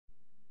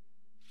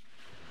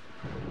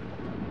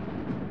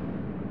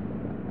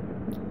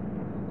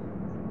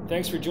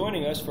Thanks for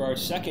joining us for our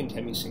second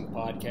HemiSync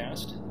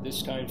podcast,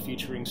 this time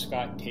featuring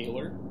Scott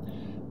Taylor,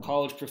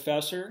 college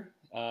professor,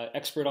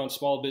 expert on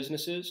small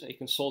businesses, a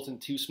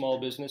consultant to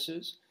small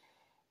businesses.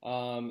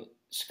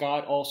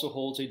 Scott also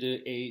holds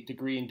a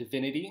degree in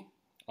divinity,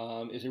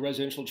 is a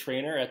residential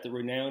trainer at the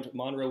renowned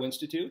Monroe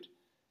Institute,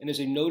 and is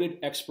a noted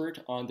expert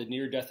on the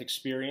near-death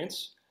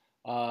experience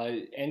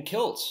and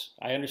kilts.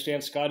 I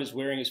understand Scott is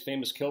wearing his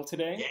famous kilt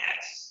today.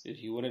 Yes.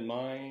 If you wouldn't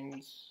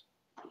mind.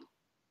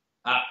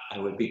 I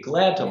would be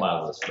glad to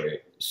model this for you.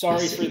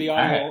 Sorry for the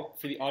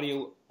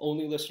audio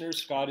only listeners.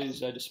 Scott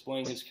is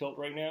displaying his kilt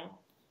right now.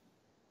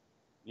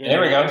 There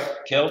we go.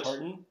 Kilt.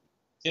 Tartan.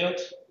 Kilt.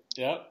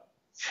 Yep.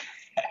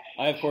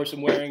 I of course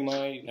am wearing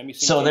my. Let me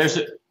see. So there's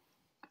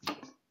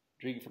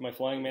drinking from my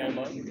Flying Man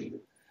mug.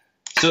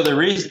 So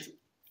there is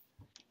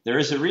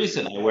a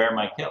reason I wear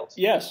my kilt.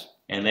 Yes.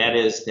 And that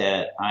is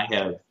that I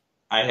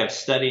have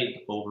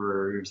studied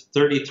over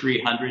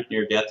 3,300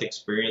 near-death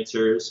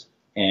experiencers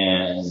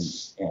and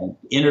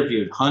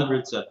interviewed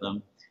hundreds of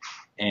them.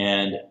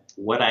 And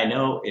what I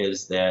know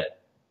is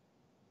that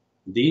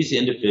these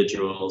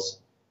individuals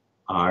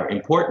are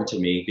important to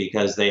me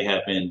because they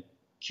have been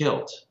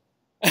killed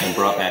and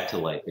brought back to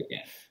life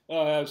again.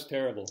 Oh, that was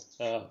terrible.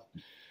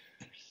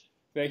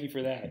 Thank you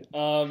for that.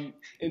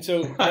 And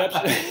so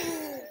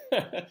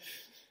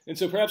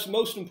perhaps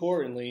most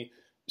importantly,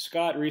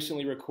 Scott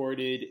recently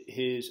recorded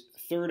his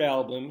third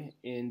album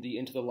in the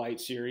Into the Light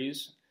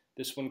series,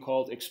 this one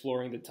called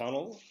Exploring the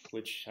Tunnel,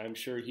 which I'm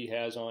sure he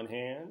has on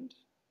hand.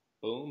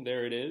 Boom,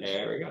 there it is.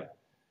 There we go.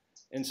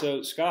 And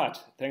so,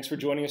 Scott, thanks for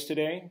joining us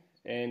today,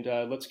 and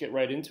let's get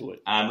right into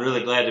it. I'm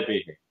really glad to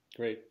be here.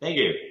 Great. Thank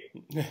you.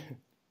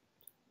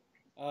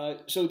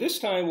 So this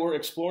time we're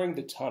exploring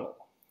the tunnel.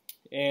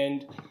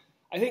 And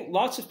I think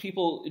lots of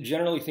people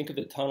generally think of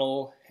the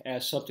tunnel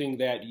as something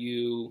that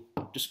you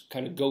just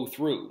kind of go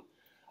through.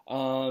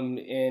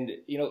 And,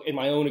 you know, in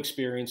my own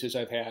experiences,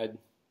 I've had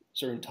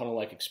certain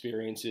tunnel-like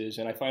experiences,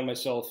 and I find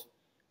myself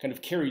kind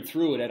of carried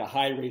through it at a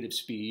high rate of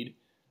speed,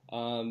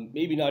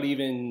 maybe not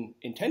even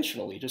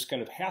intentionally, it just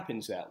kind of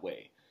happens that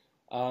way.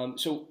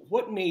 So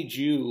what made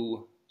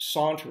you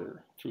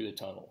saunter through the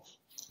tunnel?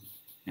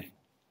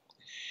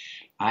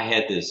 I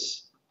had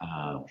this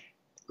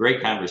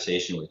great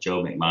conversation with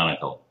Joe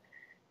McMonagle.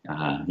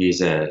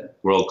 He's a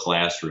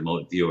world-class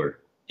remote viewer,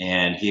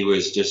 and he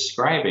was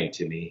describing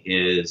to me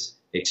his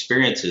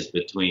experiences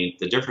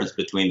the difference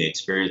between the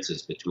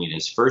experiences between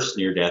his first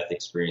near-death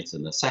experience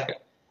and the second.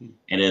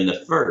 And in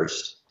the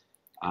first,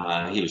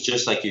 he was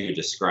just like you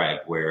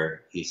described,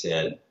 where he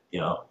said, you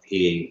know,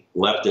 he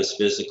left his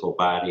physical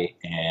body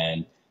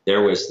and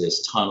there was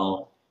this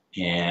tunnel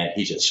and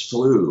he just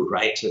flew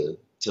right to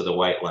the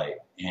white light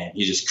and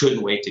he just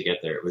couldn't wait to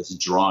get there. It was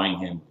drawing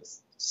him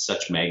with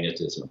such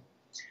magnetism.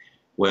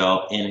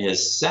 Well, in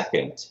his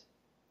second,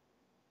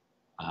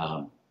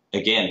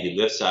 again, he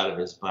lifts out of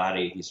his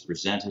body, he's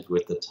presented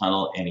with the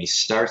tunnel, and he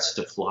starts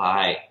to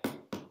fly.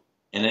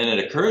 And then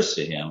it occurs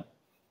to him,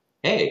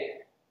 hey,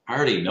 I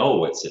already know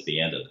what's at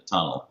the end of the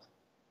tunnel.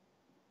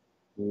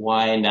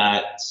 Why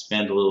not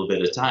spend a little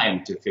bit of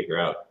time to figure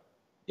out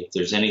if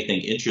there's anything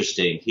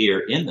interesting here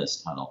in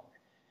this tunnel?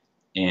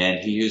 And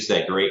he used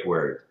that great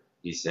word.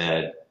 He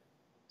said,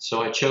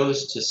 so I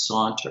chose to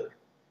saunter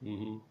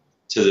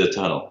to the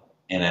tunnel.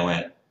 And I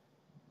went,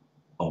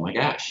 oh my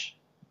gosh.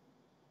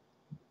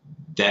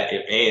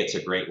 It's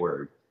a great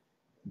word,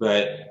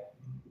 but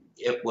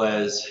it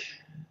was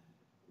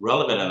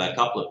relevant on a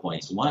couple of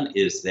points. One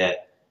is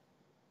that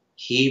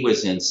he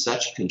was in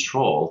such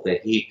control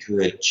that he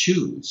could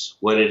choose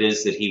what it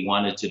is that he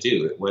wanted to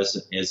do. It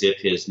wasn't as if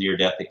his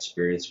near-death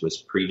experience was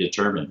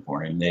predetermined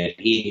for him, that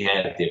he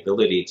had the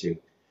ability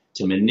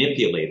to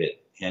manipulate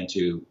it and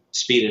to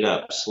speed it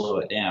up, slow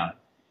it down.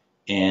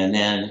 And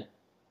then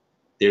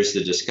there's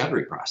the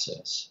discovery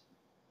process.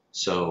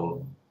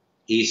 So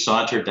he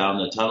sauntered down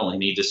the tunnel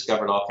and he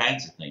discovered all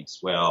kinds of things.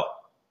 Well,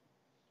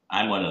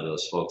 I'm one of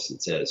those folks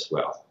that says,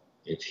 well,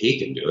 if he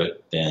can do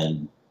it,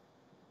 then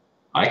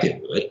I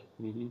can do it.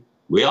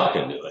 We all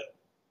can do it.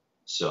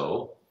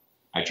 So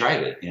I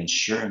tried it. And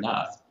sure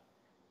enough,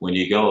 when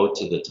you go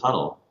to the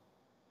tunnel,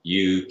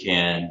 you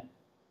can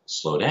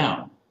slow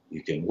down.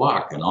 You can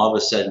walk. And all of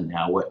a sudden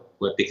now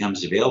what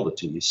becomes available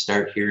to you, you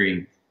start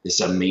hearing this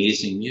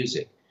amazing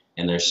music.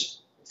 And there's,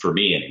 for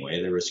me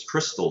anyway, there was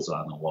crystals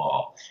on the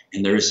wall,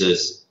 and there's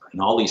this, and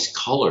all these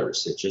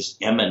colors that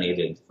just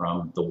emanated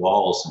from the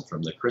walls and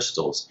from the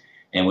crystals.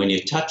 And when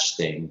you touch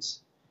things,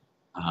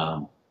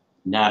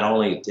 not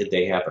only did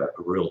they have a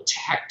real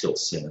tactile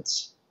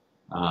sense,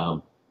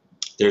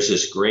 there's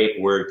this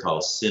great word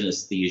called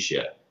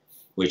synesthesia,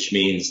 which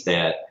means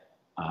that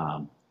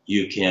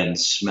you can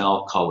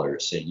smell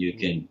colors and you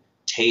can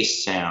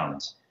taste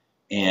sounds.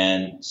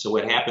 And so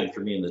what happened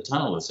for me in the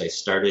tunnel was I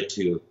started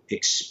to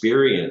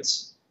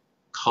experience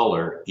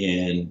color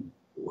in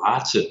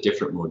lots of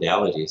different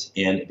modalities,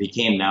 and it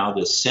became now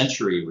this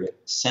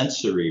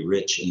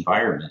sensory-rich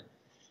environment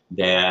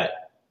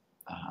that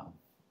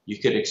you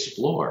could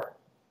explore.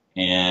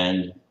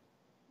 And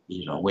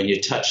you know, when you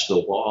touch the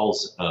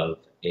walls of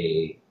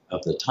a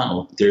of the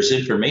tunnel, there's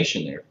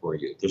information there for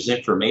you. There's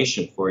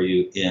information for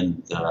you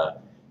in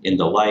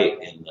the light,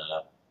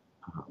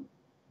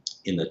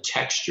 in the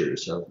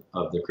textures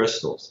of the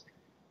crystals.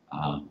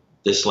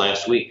 This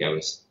last week, I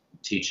was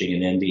teaching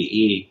an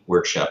NDE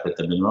workshop at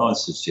the Monroe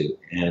Institute,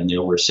 and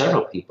there were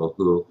several people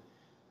who,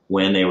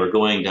 when they were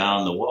going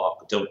down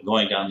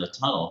the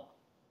tunnel,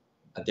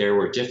 there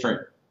were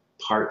different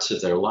parts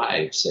of their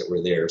lives that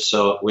were there.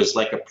 So it was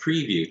like a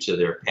preview to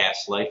their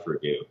past life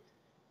review.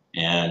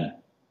 And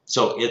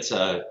so it's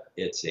a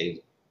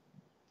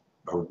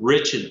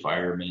rich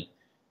environment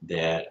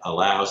that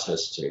allows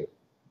us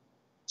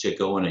to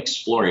go and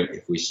exploring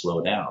if we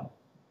slow down.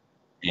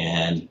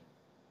 And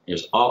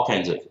there's all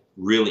kinds of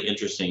really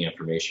interesting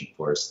information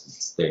for us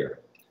that's there.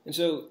 And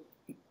so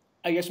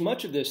I guess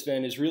much of this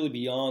then is really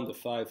beyond the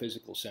 5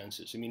 physical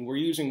senses. I mean, we're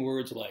using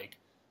words like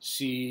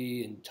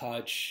see and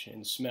touch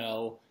and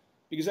smell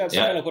because that's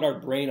kind of what our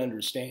brain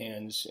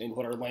understands and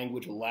what our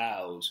language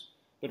allows.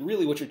 But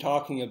really what you're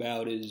talking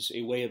about is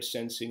a way of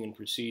sensing and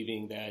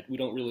perceiving that we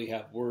don't really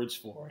have words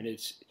for. And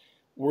it's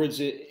words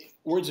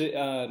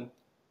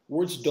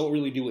don't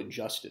really do it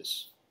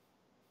justice.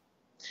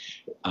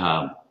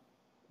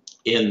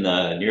 In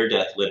the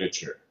near-death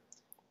literature,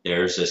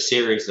 there's a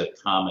series of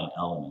common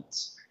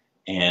elements.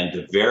 And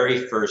the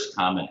very first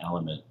common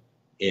element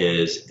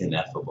is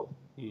ineffable.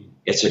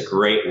 It's a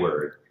great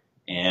word.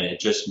 And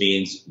it just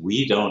means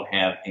we don't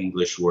have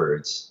English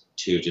words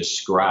to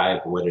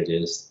describe what it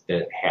is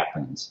that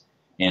happens.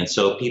 And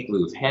so people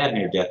who've had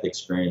near-death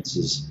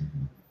experiences,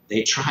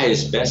 they try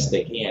as best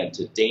they can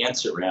to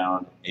dance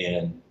around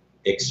and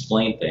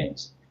explain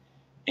things.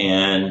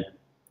 And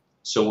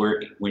so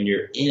when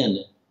you're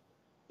in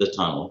the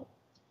tunnel,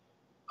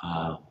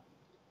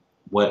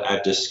 what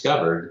I've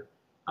discovered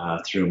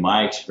through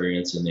my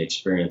experience and the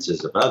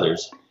experiences of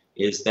others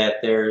is that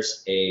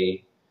there's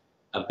a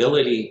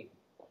ability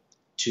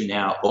to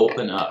now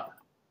open up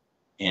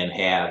and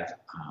have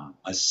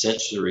a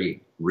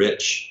sensory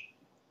rich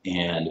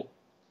and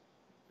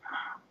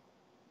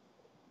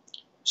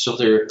so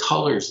there are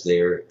colors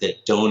there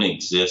that don't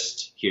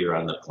exist here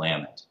on the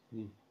planet.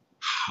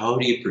 How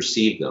do you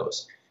perceive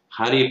those?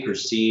 How do you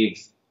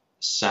perceive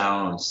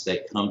sounds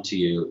that come to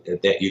you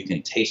that you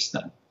can taste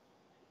them?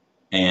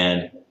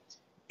 And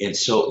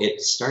so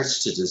it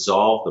starts to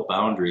dissolve the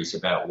boundaries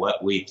about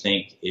what we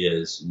think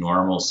is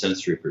normal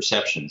sensory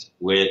perceptions,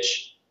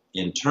 which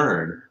in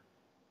turn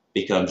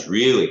becomes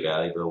really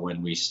valuable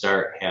when we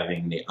start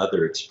having the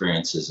other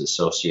experiences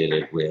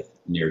associated with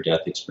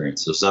near-death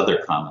experience, those other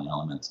common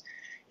elements.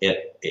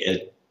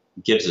 It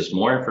gives us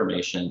more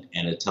information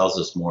and it tells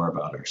us more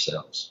about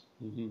ourselves.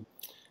 Mm-hmm.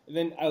 And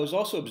then I was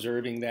also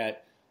observing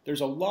that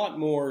there's a lot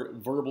more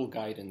verbal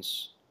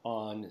guidance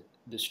on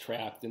this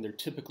track than there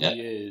typically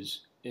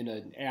is in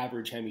an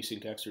average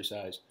hemisync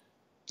exercise.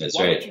 That's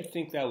Why right. did you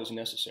think that was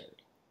necessary?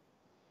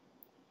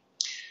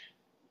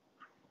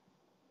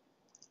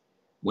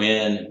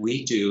 When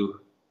we do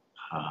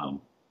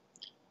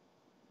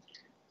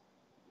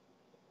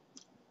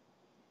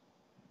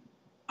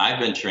I've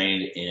been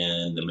trained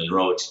in the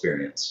Monroe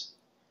experience.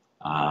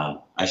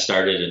 I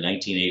started in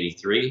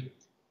 1983,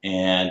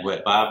 and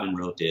what Bob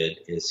Monroe did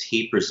is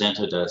he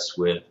presented us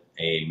with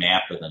a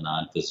map of the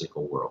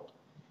non-physical world.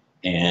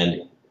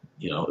 And,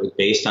 you know,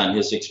 based on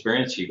his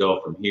experience, you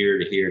go from here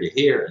to here to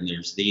here, and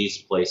there's these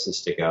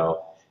places to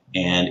go.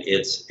 And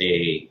it's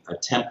a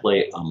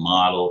template, a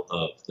model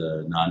of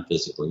the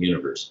non-physical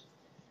universe.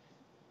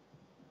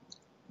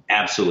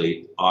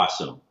 Absolutely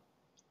awesome.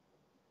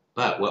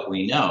 But what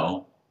we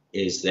know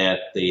is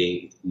that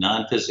the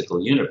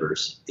non-physical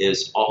universe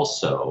is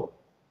also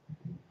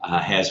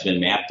has been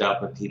mapped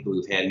out by people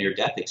who've had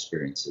near-death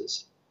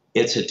experiences.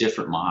 It's a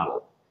different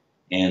model.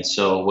 And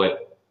so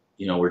what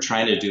we're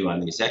trying to do on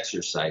these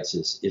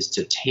exercises is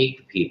to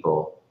take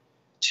people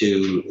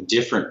to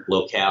different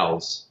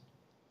locales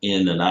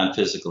in the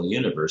non-physical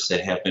universe that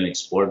have been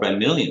explored by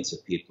millions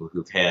of people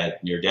who've had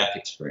near-death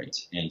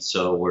experience. And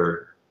so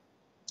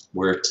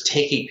we're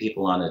taking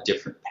people on a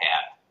different path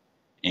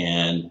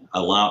and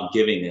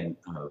giving them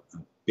a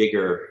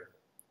bigger,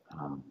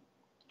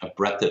 a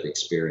breadth of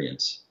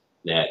experience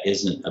that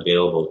isn't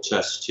available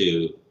just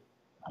to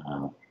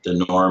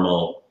the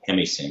normal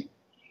hemisync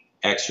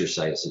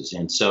exercises.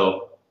 And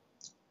so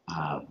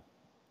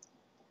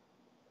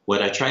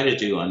what I try to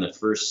do on the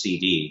first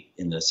CD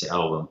in this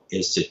album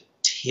is to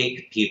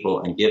take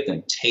people and give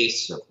them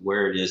tastes of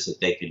where it is that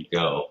they can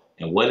go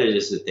and what it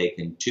is that they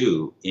can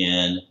do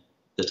in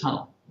the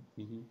tunnel.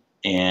 Mm-hmm.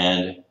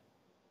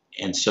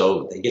 And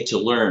so they get to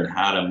learn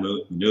how to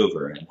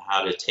maneuver and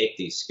how to take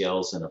these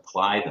skills and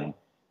apply them.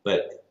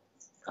 But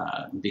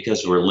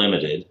because we're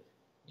limited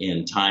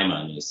in time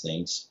on these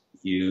things,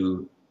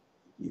 you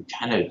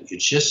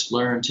just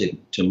learn to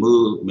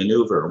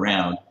maneuver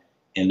around.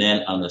 And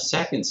then on the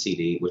second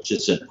CD, which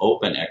is an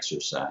open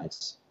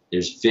exercise,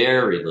 there's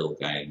very little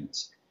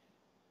guidance.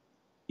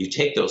 You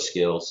take those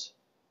skills,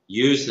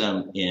 use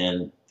them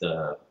in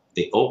the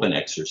open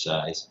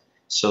exercise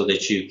so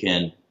that you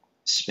can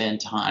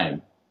spend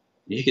time.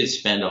 You can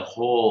spend a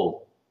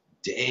whole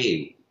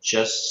day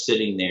just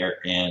sitting there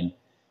and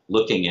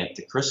looking at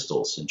the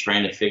crystals and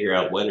trying to figure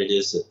out what it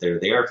is that they're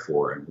there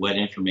for and what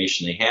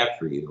information they have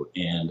for you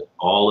and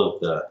all of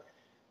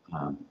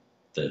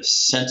the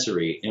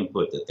sensory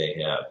input that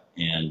they have.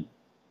 And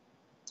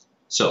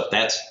so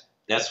that's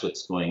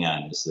what's going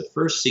on. Is the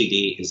first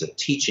CD is a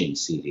teaching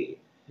CD,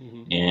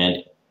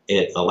 and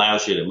it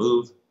allows you to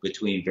move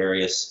between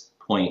various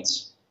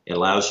points.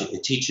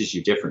 It teaches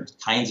you different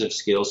kinds of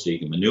skills so you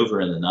can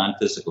maneuver in the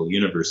non-physical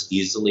universe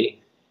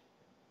easily.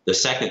 The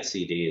second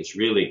CD is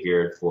really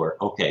geared for,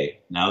 okay,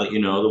 now that you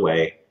know the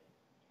way,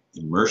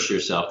 immerse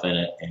yourself in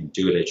it and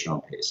do it at your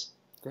own pace.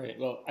 Great.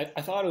 Well,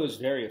 I thought it was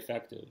very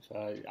effective.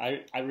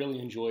 I really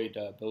enjoyed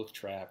both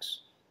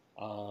tracks,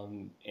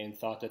 and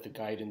thought that the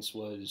guidance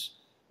was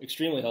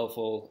extremely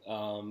helpful,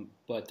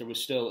 but there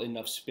was still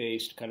enough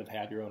space to kind of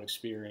have your own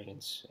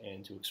experience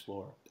and to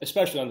explore,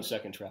 especially on the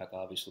second track,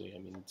 obviously. I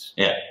mean,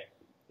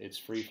 it's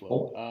free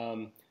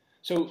flow.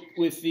 So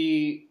with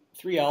the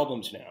 3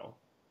 albums now,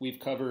 we've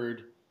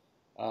covered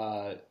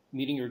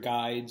Meeting Your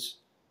Guides,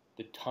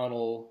 The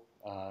Tunnel,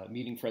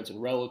 Meeting Friends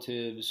and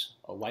Relatives,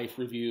 A Life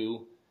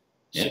Review,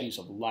 Cities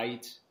of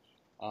Light,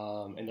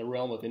 and The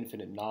Realm of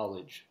Infinite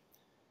Knowledge.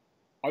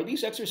 Are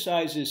these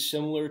exercises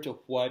similar to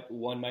what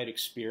one might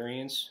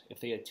experience if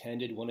they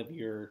attended one of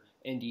your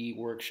NDE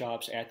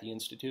workshops at the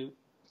Institute?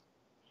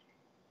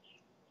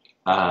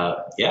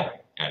 Yeah,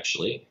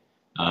 actually.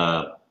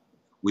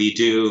 We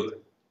do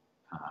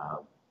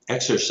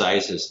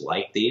exercises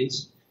like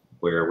these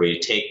where we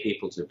take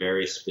people to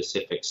very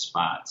specific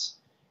spots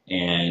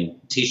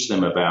and teach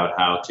them about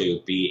how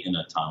to be in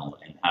a tunnel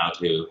and how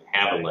to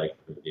have a life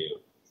review.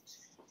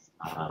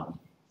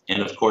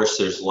 And of course,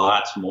 there's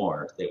lots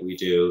more that we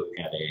do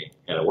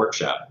at a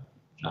workshop.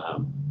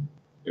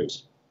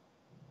 There's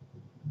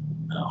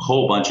a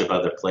whole bunch of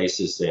other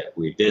places that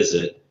we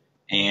visit,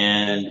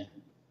 and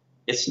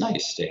it's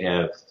nice to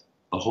have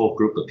a whole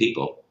group of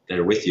people that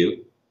are with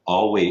you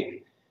all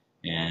week.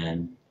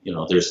 And, you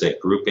know, there's that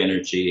group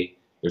energy.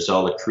 There's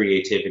all the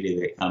creativity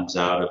that comes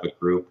out of a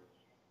group.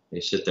 They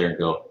sit there and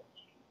go,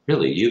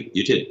 really,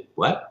 you did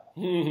what?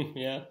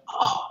 Yeah.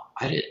 Oh,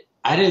 I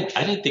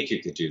didn't think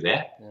you could do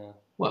that. Yeah.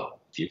 Well,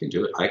 if you can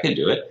do it, I can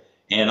do it.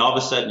 And all of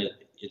a sudden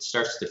it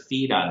starts to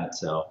feed on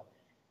itself.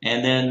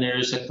 And then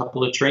there's a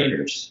couple of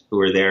trainers who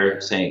are there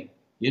saying,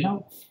 you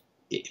know,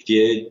 if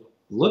you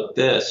look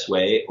this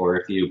way, or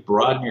if you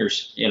broaden your,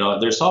 you know,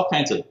 there's all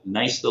kinds of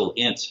nice little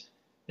hints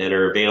that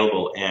are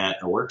available at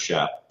a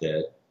workshop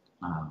that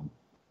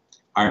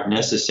aren't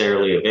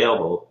necessarily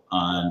available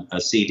on a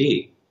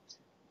CD.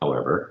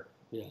 However,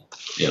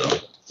 you know,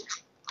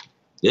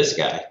 this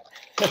guy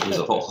is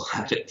a whole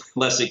lot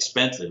less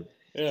expensive.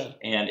 Yeah.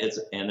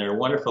 And they're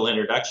wonderful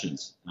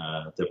introductions.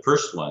 The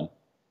first one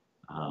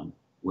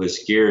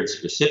was geared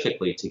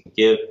specifically to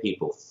give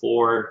people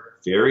 4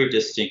 very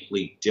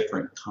distinctly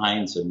different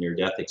kinds of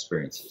near-death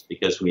experiences,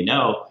 because we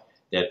know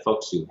that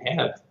folks who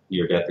have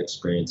near-death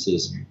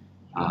experiences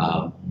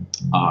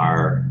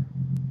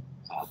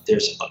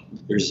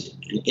there's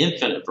an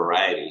infinite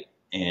variety,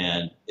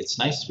 and it's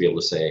nice to be able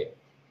to say,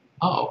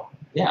 oh,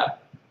 yeah,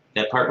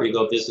 that part where you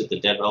go visit the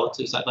dead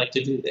relatives, I'd like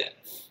to do that.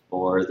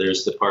 Or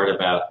there's the part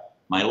about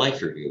my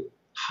life review.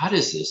 How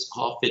does this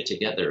all fit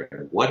together?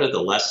 And what are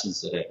the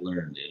lessons that I've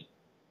learned? And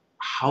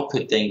how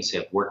could things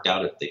have worked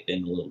out if they've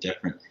been a little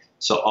different?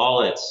 So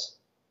all that's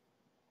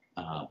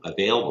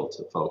available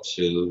to folks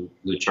who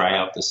try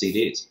out the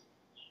CDs.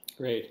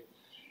 Great.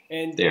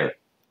 And they're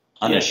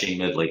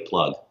unashamedly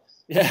plugged.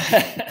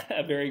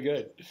 Yeah, very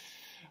good.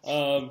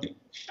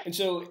 And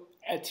so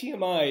at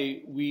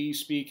TMI, we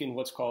speak in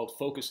what's called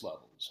focus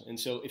levels. And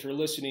so if you're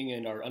listening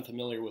and are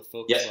unfamiliar with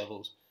focus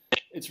levels,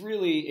 it's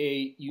really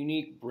a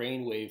unique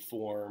brainwave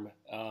form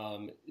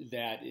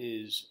that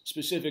is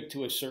specific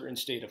to a certain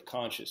state of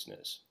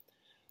consciousness.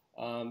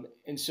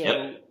 And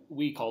so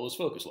we call those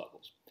focus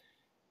levels.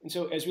 And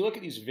so as we look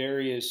at these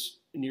various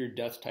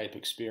near-death type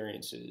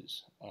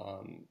experiences,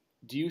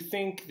 do you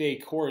think they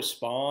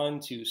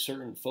correspond to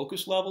certain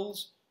focus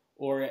levels,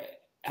 or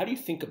how do you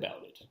think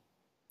about it?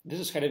 This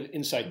is kind of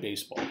inside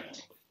baseball now.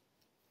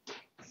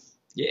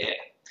 Yeah.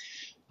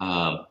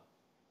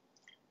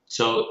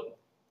 So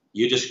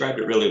you described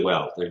it really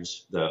well.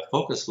 The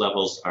focus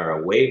levels are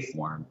a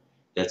waveform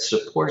that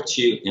supports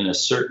you in a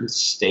certain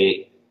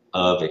state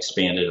of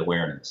expanded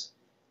awareness.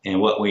 And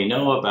what we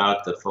know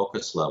about the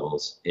focus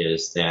levels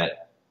is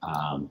that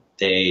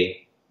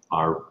they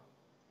are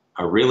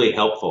really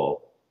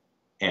helpful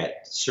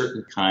at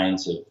certain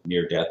kinds of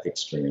near-death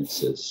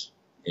experiences.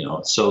 You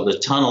know, so the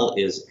tunnel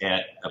is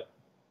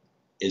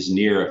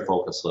near a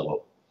focus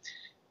level,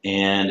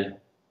 and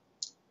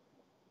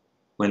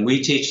when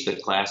we teach the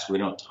class, we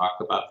don't talk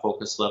about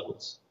focus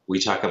levels. We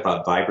talk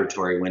about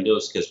vibratory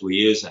windows because we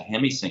use a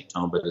hemisync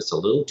tone, but it's a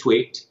little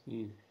tweaked.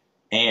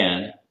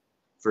 And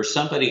for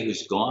somebody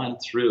who's gone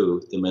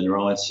through the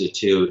Monroe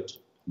Institute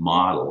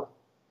model,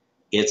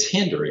 it's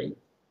hindering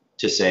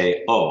to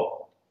say,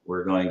 oh,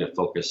 we're going to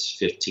focus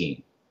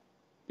 15.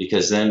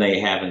 Because then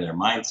they have in their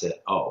mindset,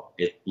 oh,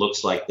 it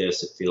looks like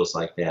this, it feels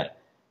like that.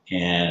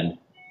 And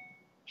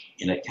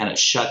and it kind of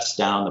shuts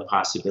down the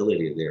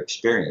possibility of their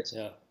experience.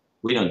 Yeah.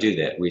 We don't do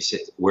that.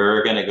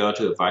 We're going to go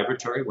to a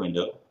vibratory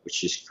window,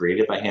 which is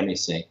created by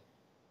HemiSync,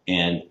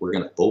 and we're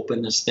going to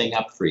open this thing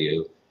up for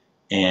you,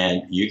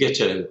 and you get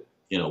to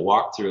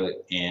walk through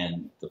it,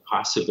 and the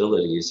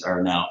possibilities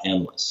are now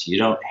endless. You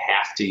don't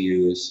have to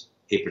use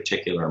a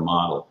particular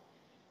model,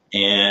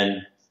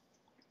 and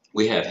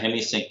we have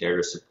HemiSync there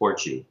to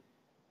support you.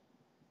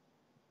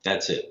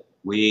 That's it.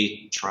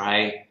 We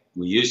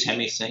use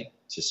HemiSync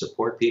to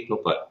support people,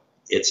 but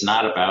it's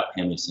not about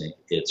HemiSync.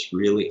 It's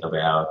really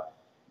about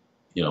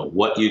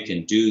what you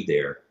can do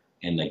there,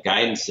 and the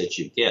guidance that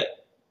you get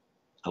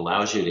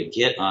allows you to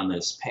get on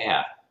this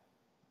path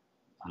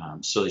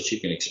so that you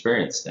can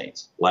experience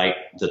things like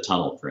the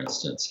tunnel, for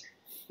instance.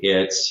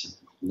 It's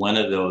one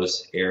of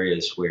those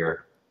areas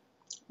where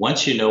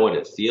once you know what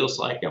it feels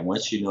like, and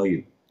once you know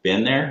you've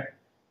been there,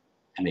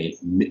 I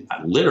mean,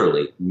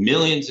 literally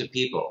millions of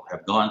people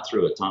have gone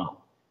through a tunnel.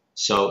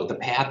 So the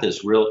path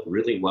is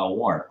really well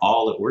worn.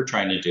 All that we're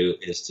trying to do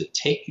is to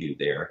take you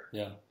there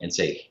and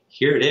say,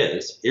 here it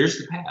is, here's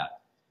the path,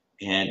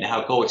 and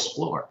now go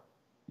explore.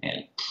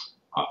 And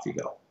off you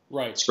go.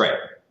 Right. It's great.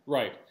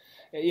 Right.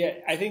 Yeah,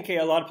 I think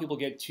a lot of people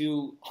get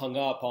too hung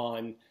up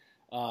on,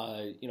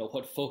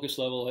 what focus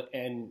level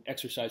and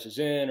exercise is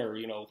in, or,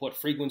 what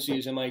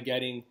frequencies am I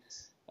getting,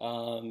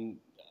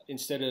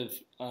 instead of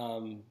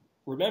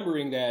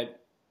remembering that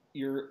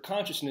your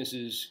consciousness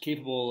is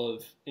capable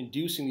of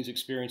inducing these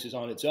experiences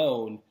on its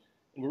own,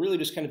 and we're really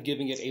just kind of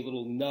giving it a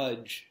little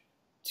nudge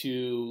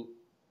to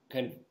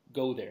kind of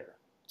go there,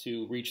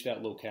 to reach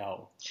that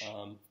locale.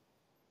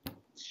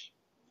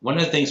 One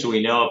of the things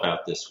we know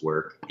about this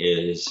work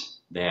is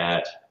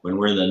that when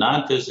we're in the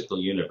non-physical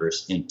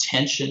universe,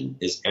 intention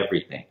is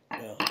everything.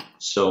 Yeah.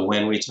 So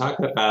when we talk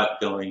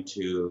about going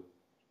to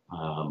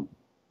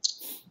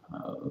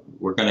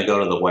we're going to go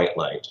to the white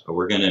light, or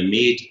we're going to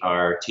meet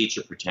our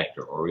teacher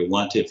protector, or we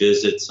want to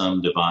visit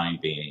some divine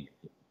being,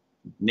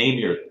 name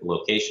your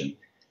location.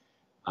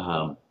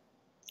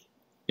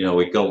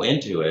 We go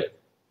into it,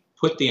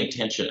 put the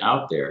intention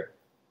out there,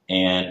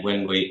 and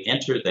when we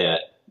enter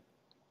that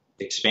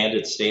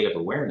expanded state of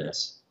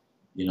awareness,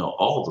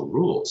 all the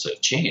rules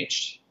have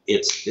changed.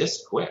 It's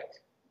this quick.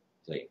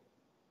 It's like,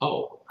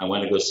 oh, I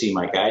want to go see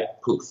my guide,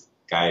 poof,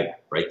 guide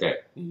right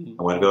there. Mm-hmm.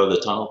 I want to go to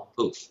the tunnel,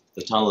 poof,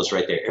 the tunnel is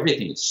right there.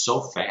 Everything is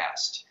so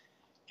fast,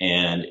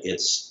 and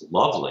it's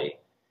lovely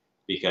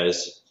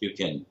because you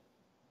can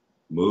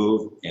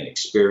move and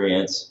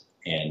experience,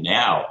 and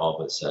now all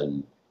of a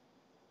sudden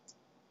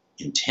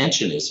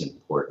intention is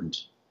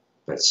important,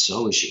 but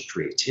so is your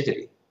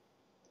creativity.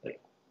 Like,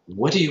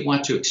 what do you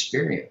want to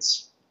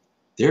experience?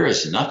 There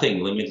is nothing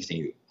limiting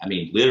you. I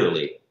mean,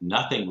 literally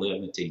nothing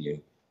limiting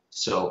you.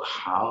 So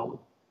how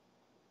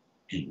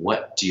and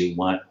what do you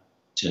want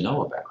to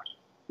know about?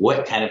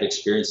 What kind of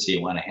experience do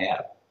you want to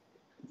have?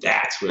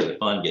 That's where the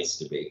fun gets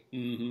to be.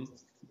 Mm-hmm.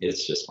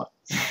 It's just fun.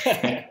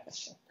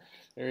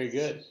 Very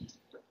good.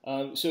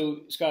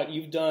 So, Scott,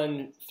 you've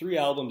done 3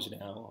 albums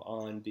now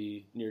on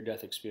the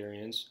near-death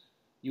experience.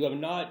 You have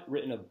not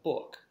written a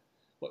book.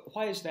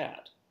 Why is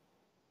that?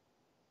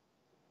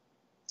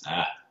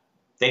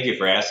 Thank you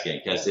for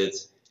asking, because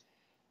it's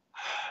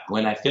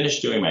when I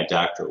finished doing my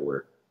doctoral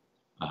work,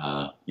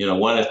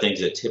 one of the things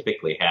that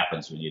typically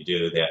happens when you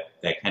do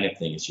that kind of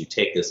thing is you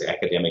take this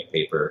academic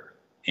paper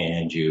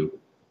and you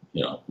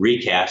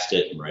recast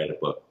it and write a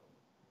book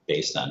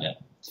based on it.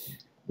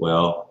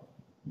 Well,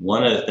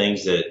 one of the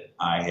things that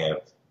I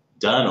have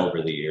done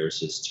over the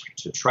years is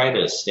to try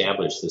to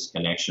establish this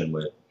connection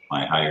with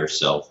my higher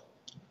self,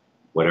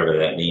 whatever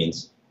that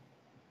means.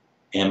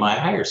 And my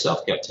higher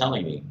self kept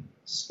telling me,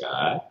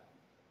 Scott,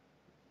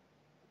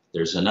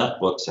 there's enough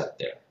books out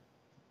there.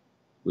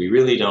 We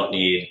really don't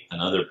need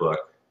another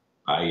book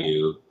by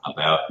you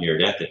about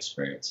near-death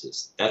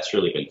experiences. That's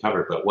really been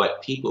covered. But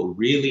what people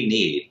really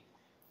need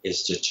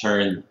is to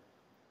turn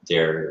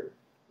their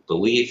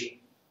belief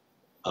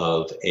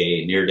of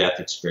a near-death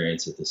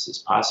experience, that this is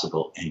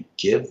possible, and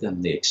give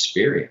them the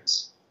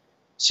experience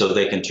so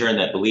they can turn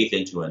that belief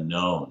into a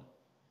known,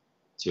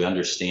 to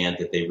understand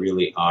that they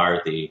really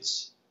are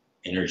these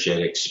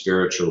energetic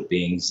spiritual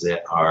beings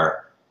that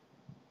are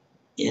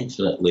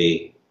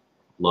infinitely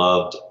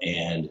loved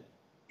and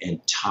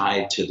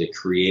tied to the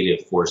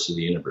creative force of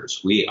the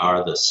universe. We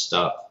are the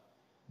stuff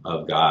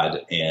of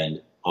God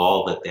and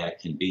all that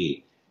can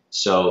be.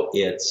 So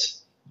it's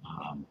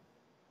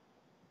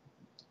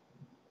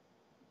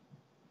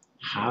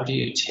how do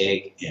you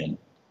take and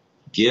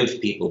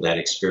give people that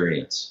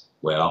experience?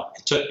 Well,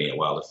 it took me a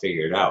while to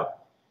figure it out.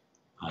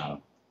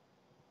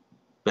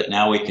 But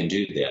now we can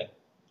do that.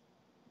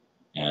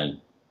 And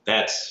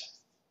that's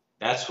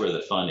where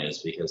the fun is,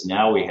 because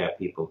now we have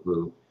people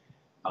who,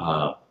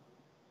 have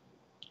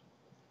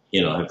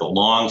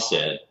long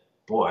said,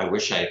 boy, I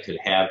wish I could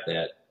have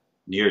that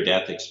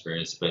near-death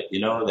experience. But,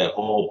 that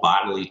whole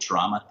bodily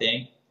trauma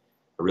thing,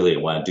 I really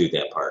don't want to do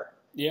that part.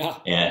 Yeah.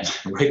 And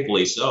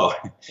rightfully so.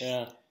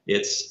 Yeah.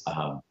 It's,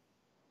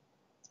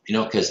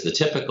 because the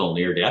typical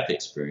near-death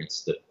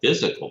experience, the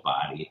physical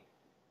body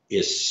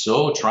is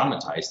so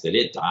traumatized that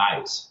it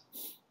dies.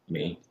 I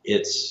mean,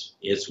 it's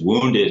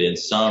wounded in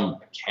some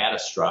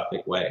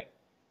catastrophic way,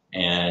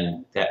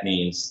 and that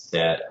means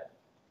that,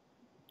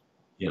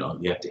 you know,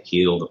 you have to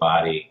heal the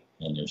body,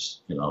 and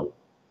there's, you know,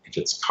 if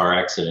it's car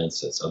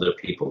accidents, it's other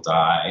people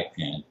die,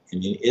 and I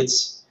mean,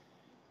 it's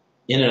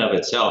in and of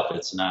itself,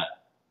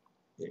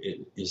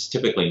 it's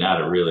typically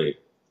not a really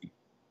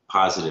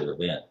positive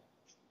event.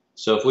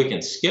 So if we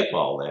can skip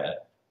all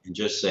that and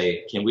just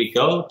say, can we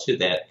go to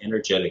that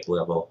energetic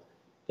level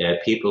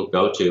that people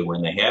go to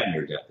when they have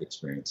near-death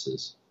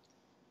experiences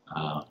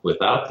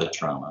without the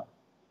trauma?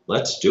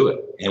 Let's do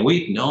it. And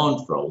we've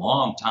known for a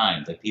long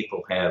time that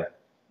people have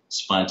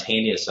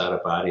spontaneous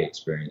out-of-body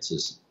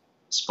experiences,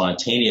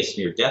 spontaneous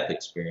near-death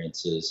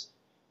experiences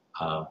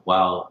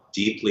while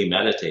deeply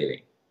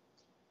meditating.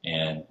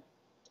 And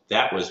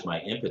that was my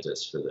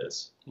impetus for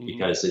this,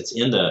 because it's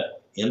in the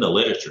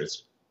literature.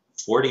 It's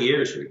 40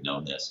 years we've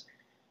known this.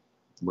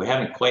 We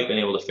haven't quite been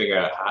able to figure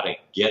out how to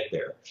get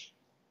there.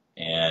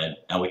 And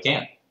now we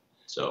can.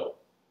 So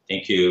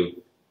thank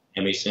you,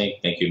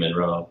 Hemi-Sync. Thank you,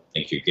 Monroe.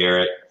 Thank you,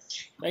 Garrett.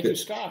 Thank you,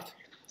 Scott.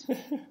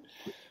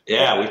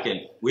 Yeah,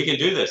 we can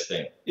do this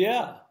thing.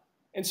 Yeah.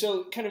 And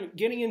so kind of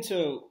getting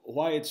into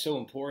why it's so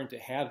important to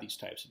have these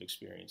types of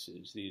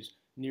experiences, these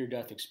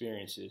near-death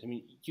experiences. I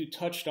mean, you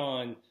touched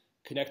on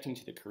connecting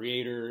to the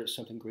creator,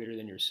 something greater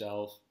than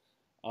yourself.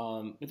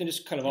 But then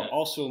just kind of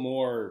also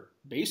more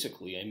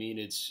basically, I mean,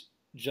 it's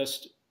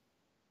just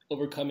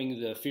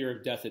overcoming the fear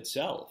of death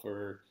itself,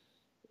 or,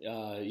 you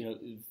know,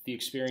 the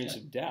experience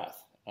of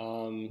death.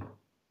 I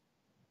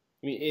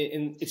mean,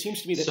 and it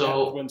seems to me that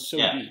that runs so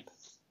deep.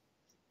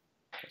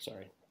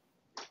 Sorry.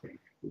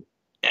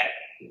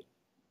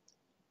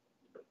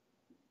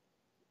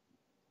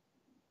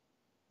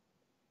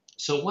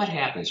 So what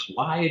happens?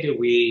 Why do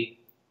we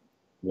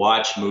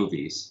watch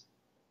movies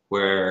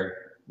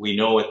where we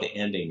know what the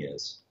ending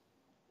is?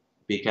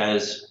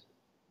 Because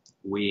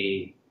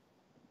we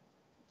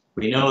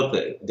know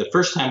that the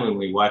first time when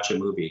we watch a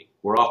movie,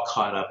 we're all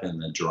caught up in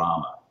the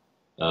drama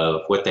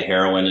of what the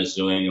heroine is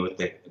doing, and what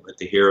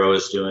the hero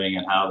is doing,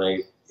 and how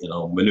they, you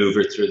know,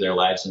 maneuver through their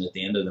lives. And at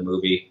the end of the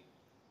movie,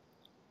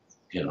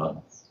 you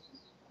know,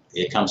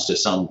 it comes to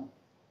some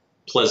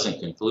pleasant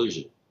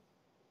conclusion.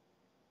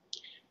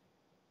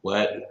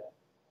 What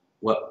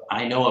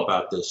I know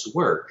about this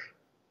work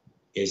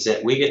is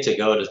that we get to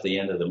go to the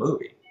end of the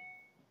movie.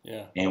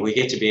 Yeah. And we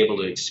get to be able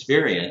to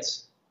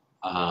experience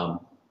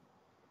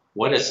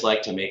what it's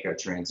like to make our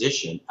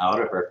transition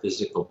out of our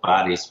physical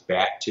bodies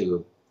back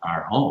to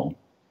our home.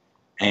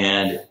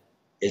 And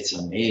it's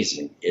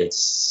amazing.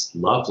 It's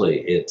lovely.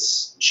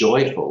 It's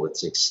joyful.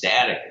 It's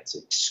ecstatic. It's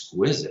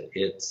exquisite.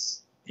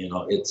 It's, you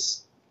know,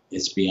 it's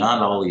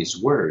beyond all these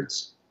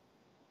words.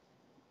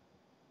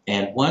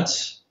 And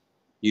once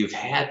you've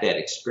had that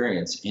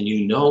experience and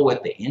you know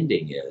what the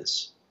ending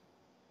is,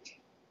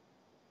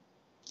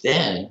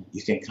 then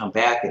you can come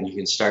back and you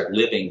can start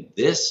living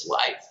this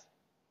life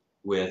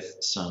with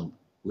some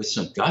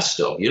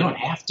gusto. You don't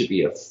have to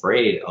be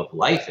afraid of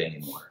life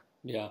anymore.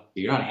 Yeah.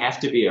 You don't have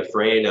to be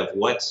afraid of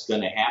what's going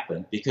to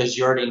happen, because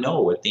you already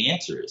know what the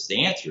answer is.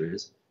 The answer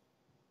is,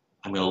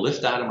 I'm going to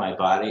lift out of my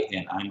body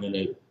and I'm going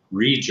to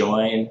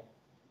rejoin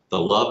the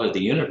love of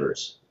the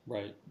universe.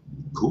 Right.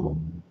 Cool.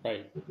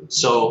 Right.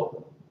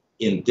 So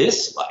in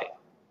this life,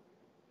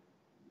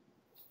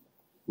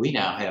 we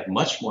now have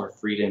much more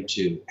freedom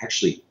to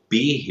actually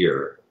be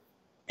here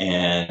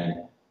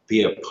and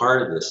be a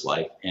part of this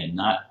life and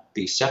not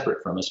be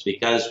separate from us,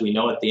 because we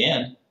know at the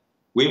end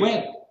we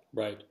win.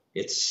 Right.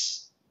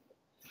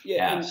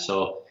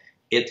 So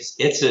it's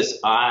this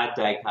odd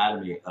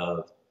dichotomy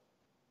of,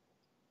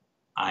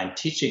 I'm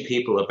teaching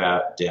people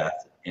about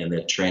death and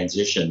the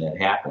transition that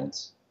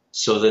happens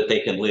so that they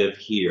can live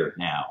here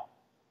now.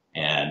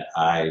 And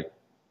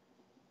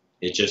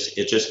it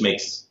just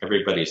makes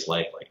everybody's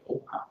life like,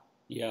 oh wow.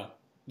 Yeah.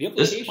 The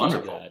implications this is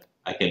wonderful. Of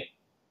that.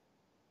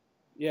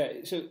 Yeah.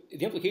 So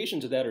the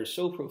implications of that are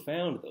so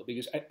profound, though,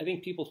 because I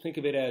think people think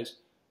of it as,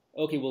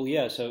 okay, well,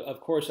 yes,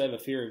 of course I have a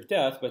fear of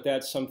death, but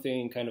that's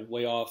something kind of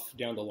way off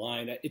down the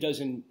line. It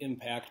doesn't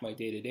impact my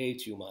day-to-day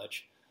too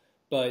much.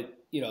 But,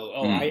 you know,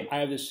 I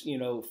have this, you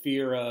know,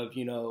 fear of,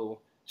 you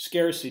know,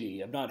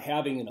 scarcity, of not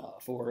having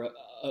enough, or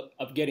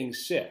of getting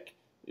sick.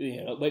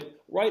 You know, but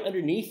right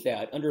underneath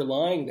that,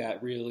 underlying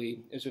that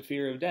really is a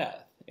fear of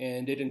death.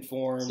 And it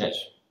informs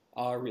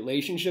our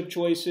relationship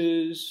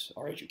choices,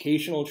 our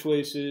educational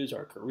choices,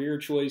 our career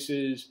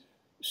choices,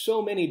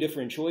 so many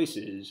different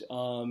choices,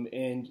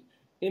 and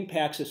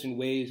impacts us in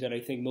ways that I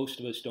think most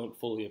of us don't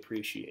fully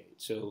appreciate.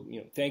 So,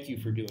 you know, thank you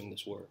for doing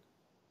this work.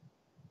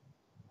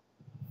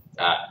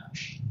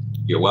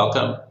 You're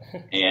welcome,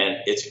 and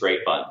it's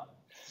great fun.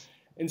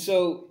 And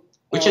so,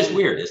 which is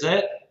weird, isn't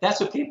it? That's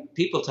what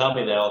people tell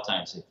me that all the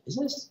time. Say,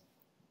 is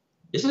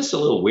this a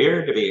little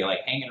weird to be like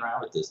hanging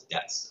around with this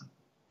death stuff?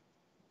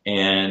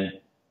 And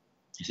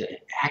I said,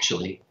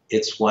 actually,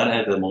 it's one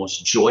of the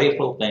most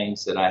joyful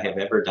things that I have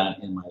ever done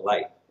in my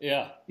life.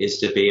 Yeah, is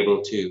to be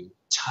able to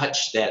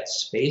touch that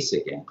space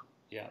again.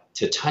 Yeah.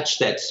 To touch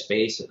that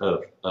space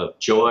of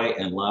joy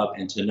and love,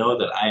 and to know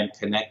that I am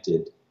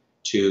connected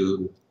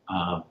to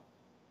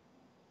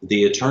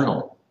the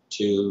eternal,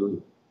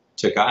 to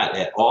God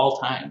at all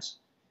times.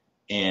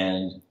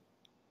 And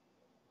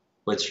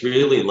what's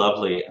really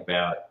lovely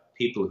about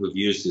people who've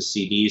used the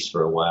CDs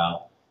for a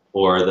while,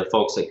 or the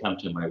folks that come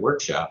to my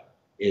workshop,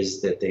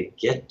 is that they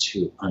get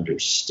to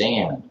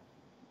understand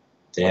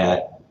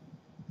that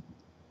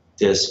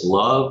this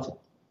love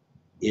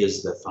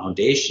is the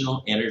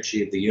foundational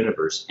energy of the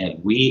universe,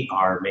 and we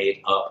are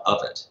made up of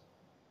it.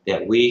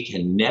 That we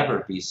can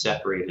never be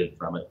separated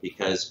from it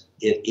because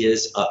it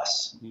is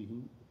us.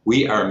 Mm-hmm.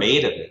 We are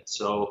made of it.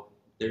 So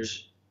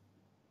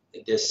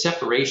this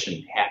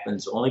separation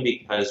happens only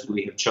because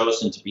we have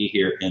chosen to be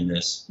here in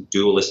this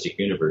dualistic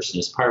universe, and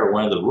it's part of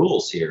one of the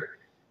rules here.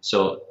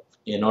 So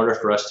in order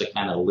for us to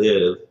kind of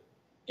live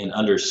and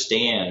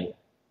understand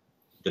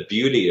the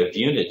beauty of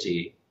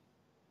unity,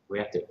 we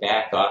have to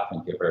back off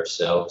and give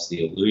ourselves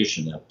the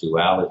illusion of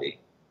duality.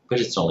 But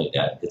it's only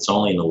that. It's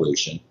only an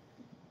illusion.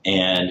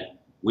 And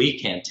we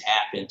can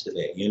tap into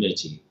that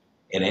unity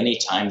at any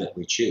time that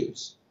we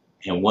choose.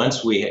 And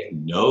once we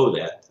know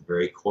that at the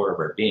very core of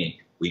our being,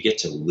 we get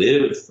to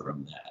live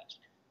from that.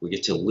 We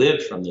get to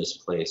live from this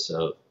place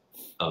of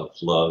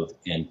love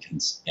and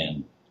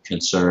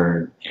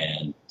concern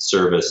and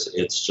service.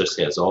 It just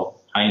has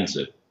all kinds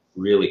of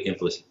really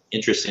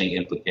interesting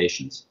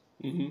implications.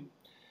 Mm-hmm.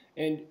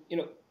 And,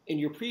 in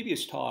your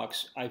previous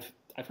talks, I've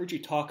heard you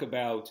talk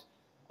about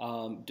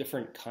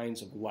different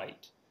kinds of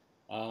light.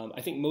 I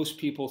think most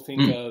people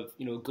think of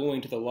going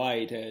to the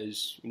light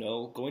as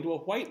going to a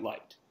white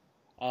light,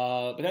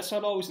 but that's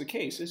not always the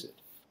case, is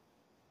it?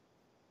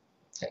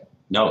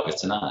 No,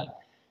 it's not.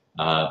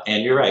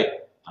 And you're right.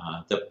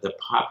 The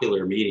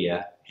popular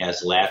media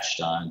has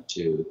latched on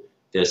to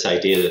this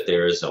idea that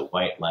there is a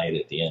white light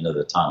at the end of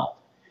the tunnel,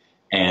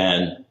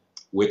 and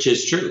which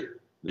is true.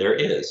 There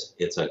is.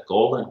 It's a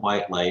golden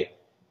white light.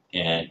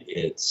 And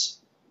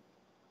it's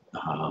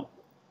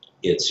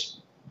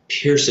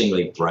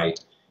piercingly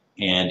bright,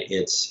 and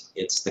it's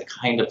the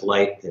kind of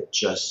light that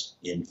just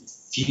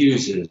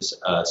infuses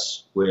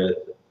us with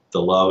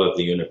the love of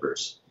the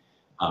universe.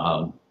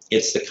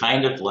 It's the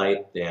kind of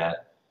light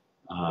that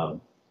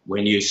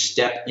when you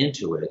step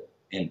into it,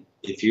 and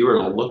if you were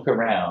to look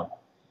around,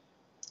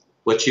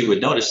 what you would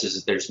notice is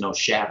that there's no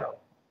shadow.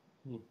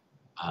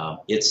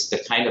 It's the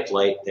kind of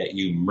light that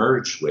you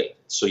merge with,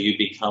 so you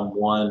become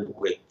one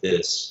with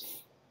this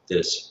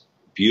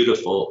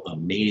beautiful,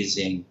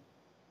 amazing,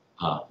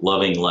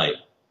 loving light.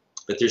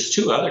 But there's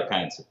two other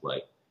kinds of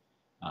light.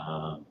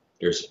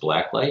 There's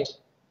black light,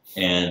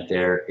 and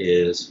there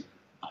is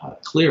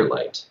clear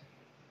light.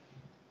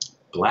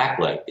 Black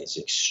light is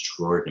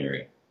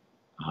extraordinary.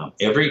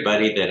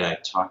 Everybody that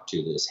I've talked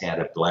to that's had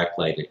a black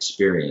light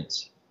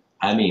experience,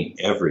 I mean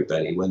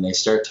everybody, when they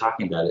start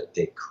talking about it,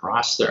 they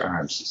cross their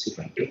arms. Let's see if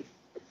I can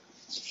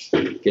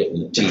get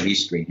in the TV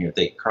screen here.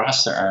 They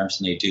cross their arms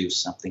and they do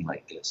something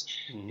like this.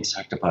 Mm-hmm. They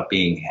talked about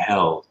being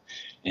held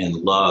and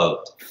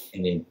loved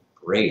and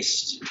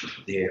embraced.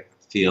 They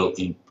feel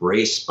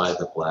embraced by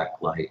the black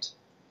light.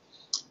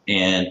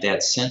 And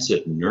that sense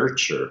of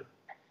nurture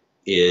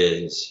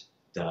is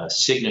the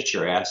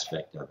signature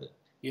aspect of it.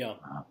 Yeah.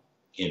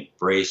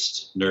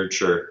 Embraced,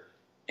 nurture,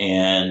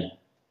 and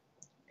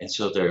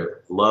so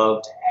they're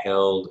loved,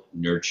 held,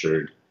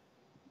 nurtured.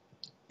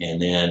 And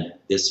then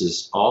this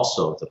is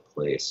also the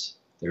place.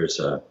 There's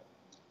a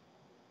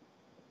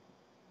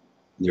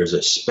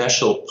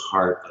special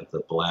part of the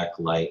black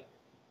light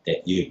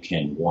that you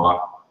can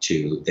walk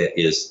to that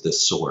is the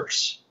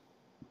source.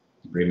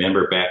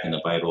 Remember back in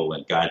the Bible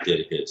when God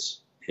did his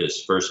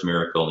first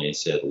miracle and he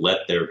said,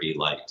 "Let there be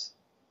light."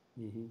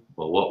 Mm-hmm.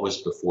 Well, what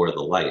was before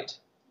the light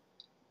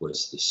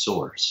was the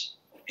source.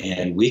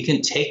 And we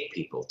can take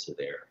people to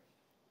there.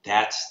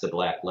 That's the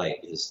black light,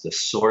 is the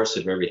source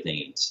of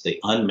everything. It's the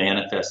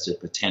unmanifested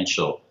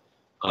potential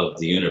of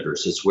the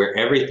universe. It's where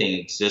everything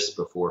exists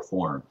before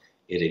form.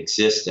 It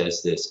exists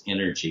as this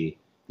energy,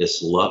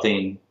 this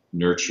loving,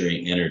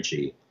 nurturing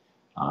energy.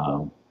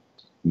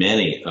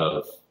 Many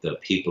of the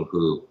people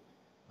who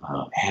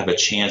have a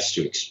chance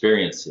to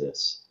experience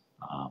this,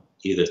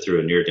 either through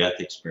a near-death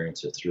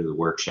experience or through the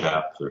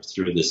workshop or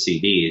through the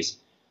CDs,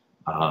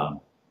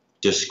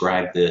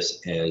 describe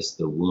this as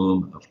the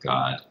womb of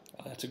God.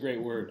 Oh, that's a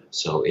great word.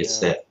 So it's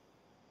that,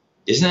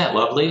 isn't that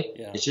lovely?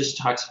 Yeah. It just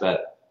talks about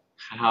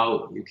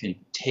how you can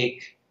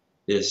take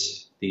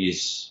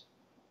these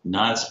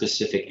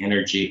non-specific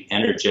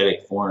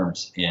energetic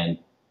forms and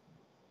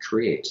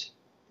create.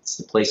 It's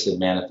the place of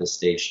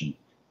manifestation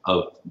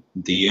of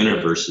the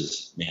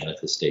universe's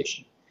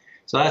manifestation.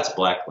 So that's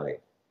black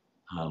light.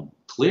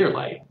 Clear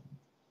light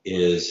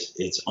is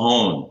its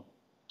own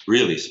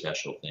really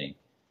special thing.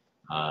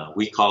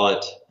 We call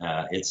it,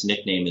 its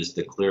nickname is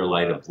the clear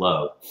light of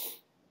love.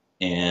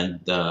 And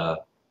the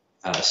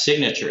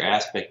signature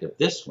aspect of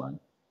this one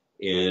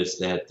is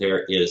that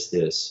there is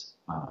this,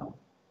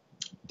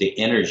 the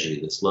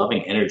energy, this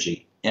loving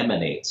energy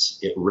emanates,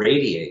 it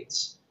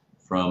radiates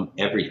from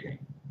everything.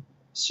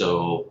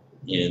 So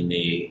in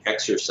the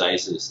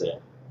exercises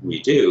that we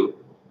do,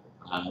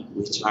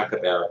 we talk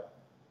about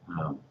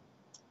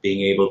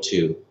being able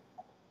to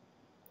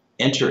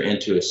enter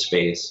into a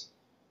space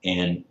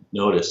and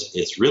notice.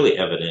 It's really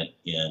evident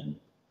in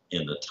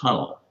the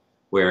tunnel,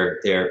 where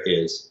there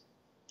is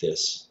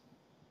this,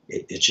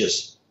 it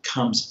just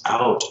comes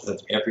out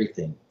of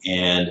everything.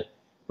 And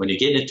when you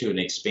get into an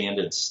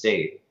expanded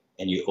state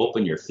and you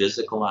open your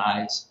physical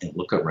eyes and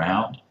look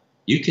around,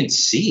 you can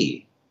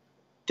see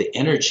the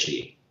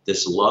energy,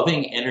 this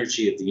loving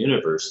energy of the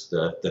universe,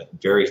 the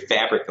very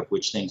fabric of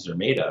which things are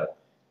made of,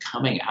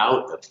 coming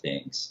out of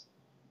things.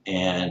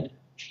 And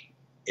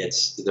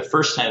it's the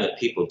first time that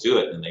people do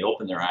it, and they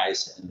open their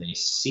eyes and they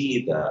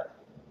see the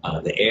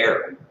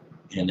air,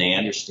 and they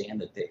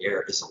understand that the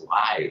air is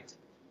alive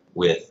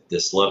with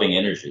this loving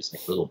energy. It's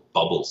like little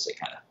bubbles that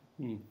kind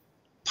of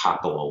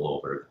pop all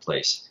over the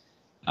place.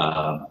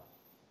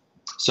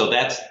 So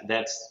that's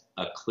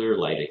a clear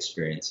light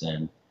experience.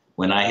 And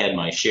when I had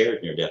my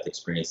shared near-death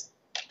experience,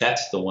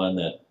 that's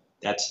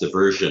the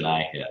version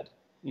I had.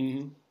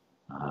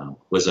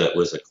 Was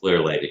a clear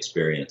light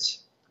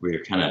experience where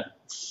you're kind of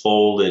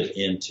folded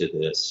into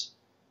this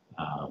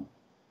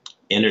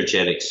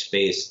energetic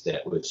space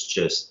that was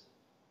just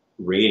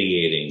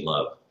radiating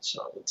love.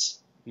 So it's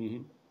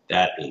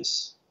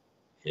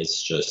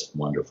just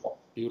wonderful.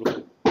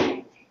 Beautiful.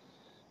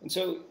 And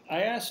so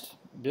I asked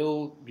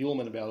Bill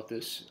Buhlman about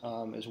this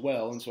as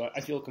well, and so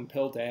I feel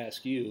compelled to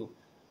ask you.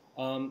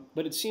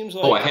 But it seems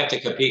like I have to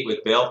compete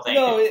with Bill. Thank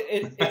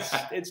you.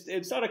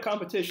 it's not a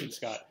competition,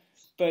 Scott.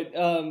 But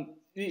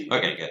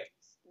okay,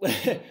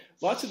 good.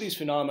 Lots of these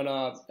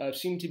phenomena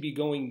seem to be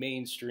going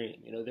mainstream.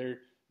 You know,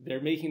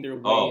 they're making their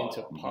way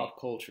into pop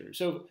culture.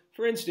 So,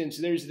 for instance,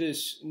 there's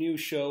this new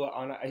show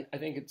on I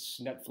think it's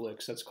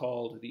Netflix that's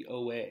called The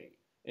OA,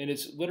 and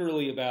it's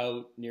literally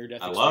about near-death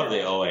experience. I love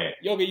The OA.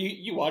 Yoga,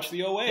 you watch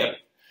The OA. Yep.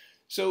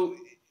 So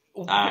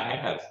I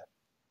have.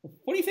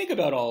 What do you think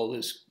about all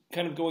this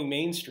kind of going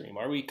mainstream?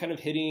 Are we kind of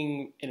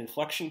hitting an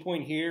inflection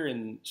point here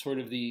in sort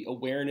of the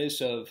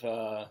awareness of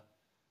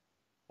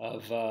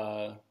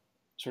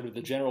sort of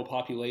the general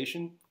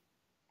population?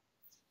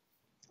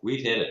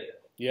 We've hit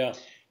it. Yeah.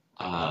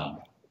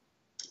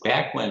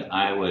 Back when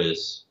I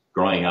was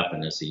growing up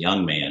and as a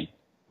young man,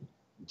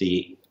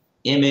 the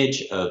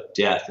image of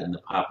death in the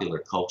popular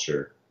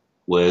culture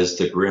was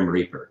the Grim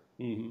Reaper.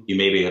 You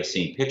maybe have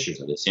seen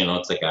pictures of it. You know,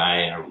 it's a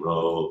guy in a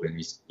robe,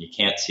 and you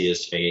can't see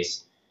his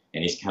face,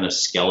 and he's kind of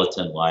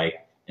skeleton-like,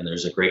 and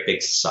there's a great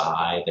big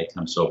sigh that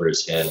comes over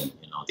his head. And,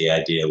 you know, the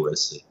idea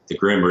was that the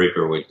Grim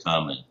Reaper would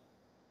come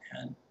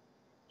and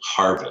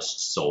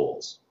harvest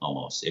souls,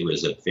 almost. It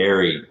was a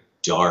very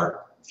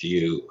dark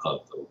view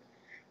of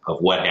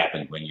what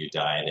happened when you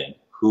died and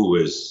who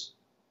was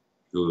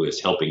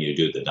helping you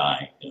do the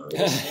dying. You know,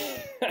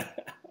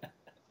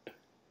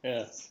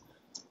 yeah.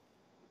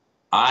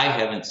 I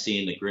haven't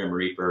seen the Grim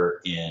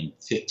Reaper in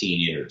 15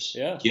 years.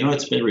 Yeah. Do you know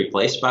what it's been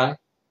replaced by?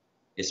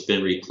 It's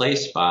been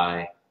replaced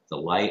by the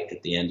light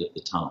at the end of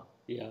the tunnel.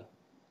 Yeah.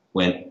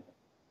 When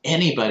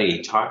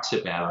anybody talks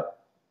about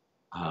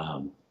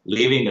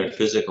leaving their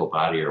physical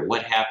body or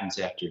what happens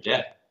after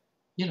death,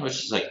 you know, it's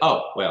just like,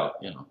 oh, well,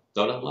 you know,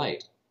 go to the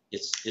light.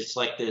 It's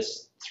like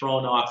this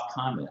thrown off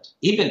comment.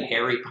 Even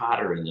Harry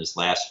Potter in this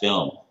last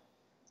film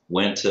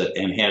went to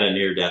and had a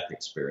near-death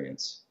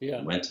experience.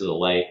 Yeah. Went to the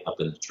light up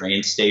in the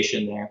train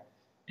station there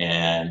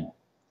and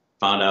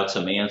found out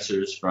some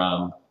answers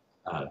from,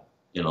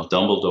 you know,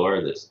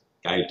 Dumbledore, this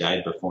guy who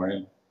died before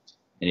him,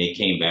 and he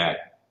came back.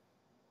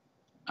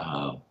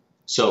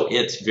 So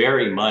it's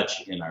very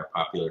much in our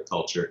popular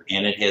culture,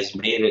 and it has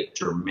made a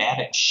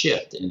dramatic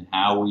shift in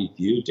how we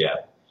view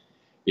death,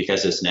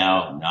 because it's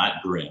now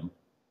not grim,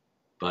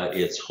 but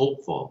it's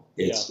hopeful,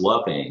 it's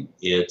loving,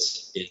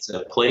 it's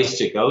a place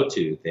to go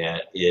to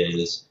that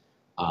is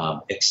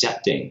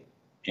accepting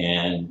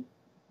and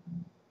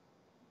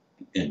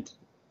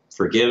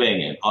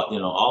forgiving, and you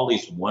know, all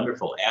these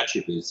wonderful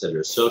attributes that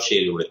are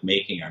associated with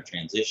making our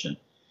transition.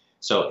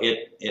 So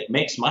it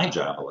makes my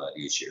job a lot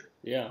easier.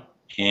 Yeah.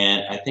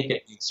 And I think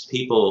it makes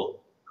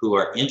people who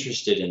are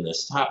interested in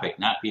this topic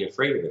not be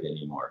afraid of it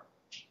anymore.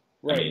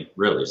 Right. I mean,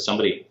 really,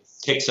 somebody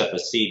picks up a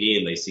CD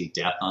and they see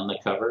death on the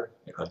cover,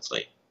 you know, it's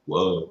like,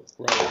 whoa.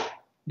 Right.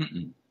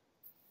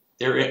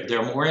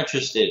 They're more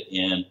interested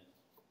in,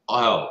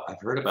 oh,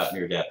 I've heard about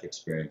near-death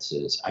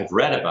experiences. I've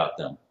read about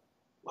them.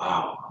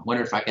 Wow, I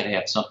wonder if I could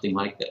have something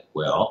like that.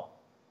 Well,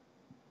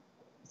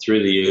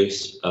 through the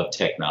use of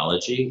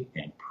technology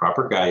and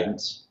proper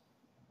guidance,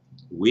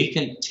 we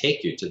can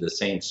take you to the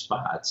same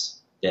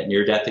spots that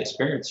near-death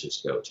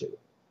experiencers go to.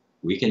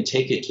 We can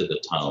take you to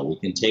the tunnel. We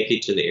can take you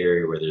to the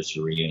area where there's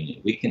a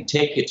reunion. We can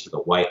take you to the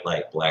white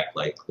light, black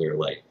light, clear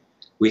light.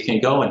 We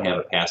can go and have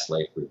a past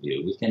life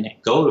review. We can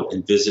go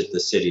and visit the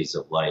cities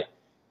of light.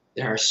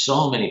 There are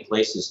so many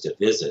places to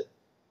visit,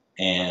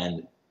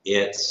 and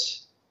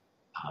it's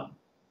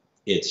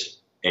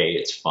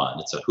fun.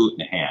 It's a hoot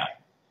and a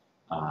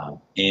half,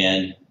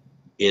 and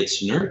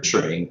it's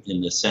nurturing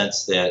in the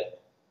sense that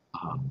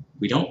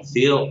we don't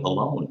feel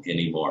alone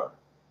anymore,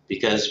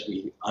 because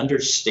we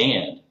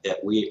understand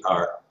that we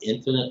are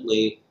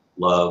infinitely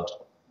loved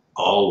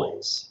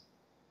always,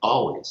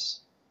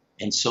 always.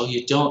 And so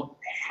you don't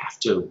have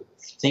to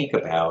think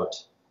about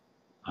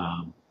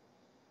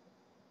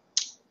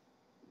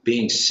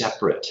being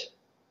separate,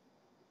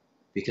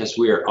 because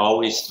we are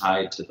always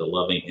tied to the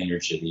loving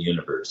energy of the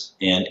universe.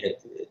 And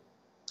it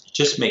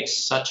just makes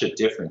such a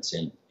difference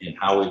in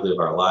how we live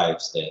our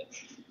lives that,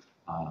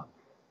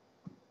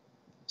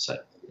 so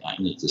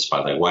I'm just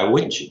like, why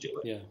wouldn't you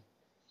do it? Yeah,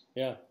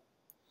 yeah,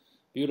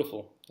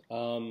 beautiful.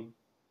 And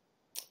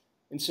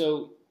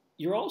so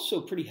you're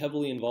also pretty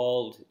heavily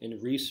involved in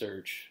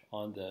research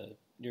on the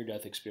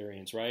near-death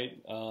experience, right?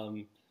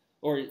 And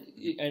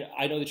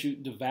I know that you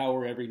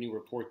devour every new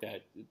report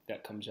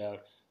that comes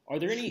out. Are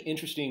there any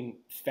interesting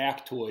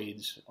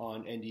factoids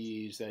on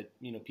NDEs that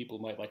people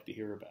might like to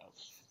hear about?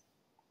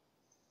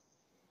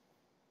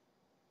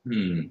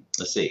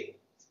 Let's see.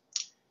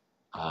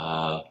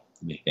 Let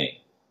me think.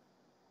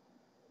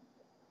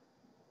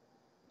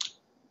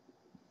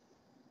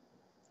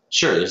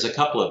 Sure, there's a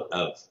couple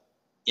of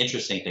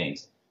interesting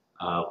things.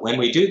 When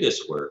we do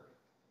this work,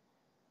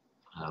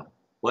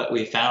 what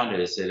we found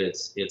is that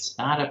it's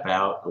not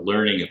about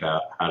learning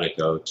about how to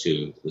go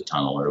to the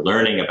tunnel or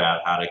learning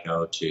about how to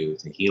go to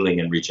the Healing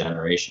and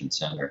Regeneration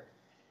Center.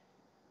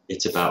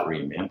 It's about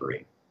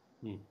remembering.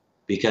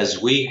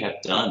 Because we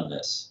have done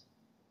this,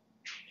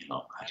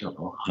 I don't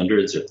know,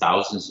 hundreds or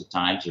thousands of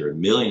times. There are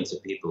millions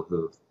of people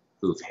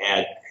who've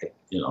had,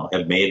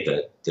 have made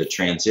the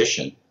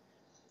transition.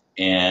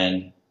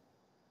 And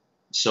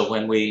so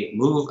when we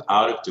move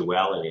out of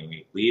duality and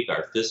we leave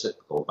our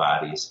physical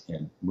bodies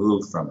and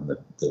move from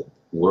the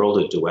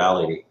world of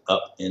duality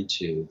up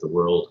into the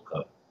world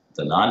of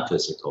the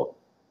non-physical,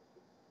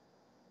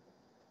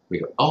 we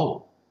go,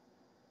 oh,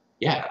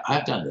 yeah,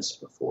 I've done this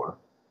before.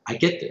 I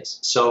get this.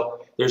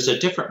 So there's a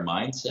different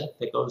mindset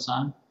that goes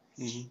on.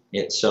 Mm-hmm.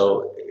 It's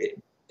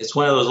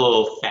one of those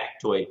little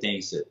factoid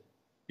things that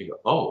you go,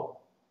 oh,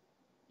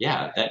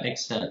 yeah, that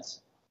makes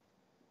sense.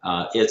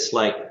 It's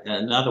like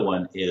another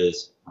one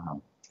is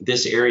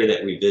this area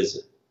that we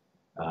visit,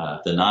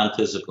 the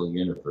non-physical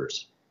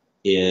universe,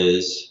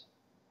 is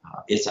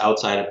it's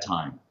outside of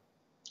time.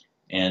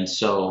 And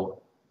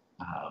so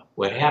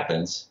what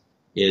happens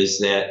is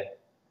that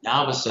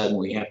now all of a sudden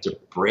we have to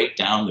break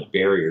down the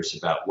barriers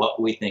about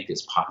what we think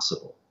is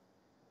possible.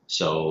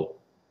 So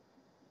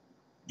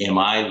am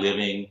I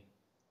living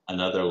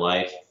another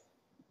life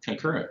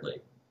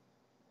concurrently?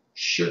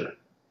 Sure.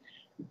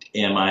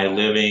 Am I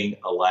living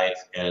a life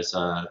as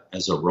a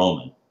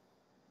Roman?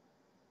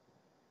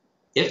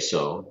 If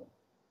so,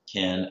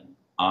 can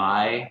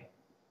I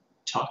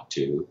talk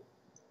to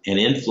and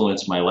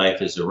influence my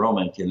life as a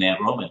Roman? Can that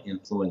Roman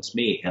influence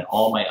me and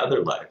all my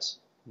other lives?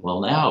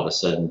 Well, now all of a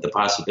sudden the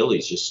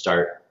possibilities just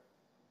start,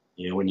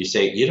 when you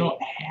say you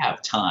don't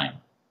have time,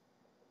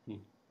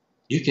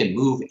 you can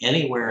move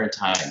anywhere in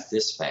time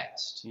this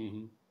fast.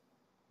 Mm-hmm.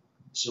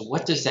 So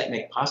what does that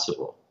make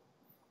possible?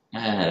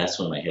 That's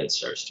when my head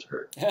starts to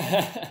hurt.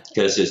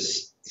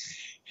 Because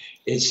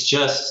it's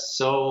just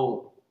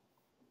so,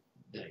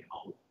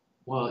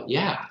 well,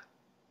 yeah.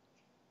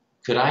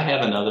 Could I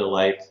have another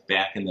life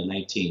back in the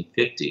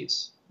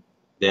 1950s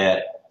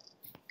that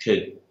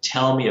could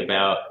tell me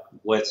about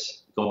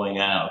what's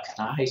going on?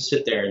 Can I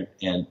sit there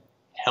and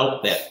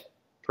help that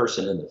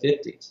person in the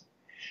 50s?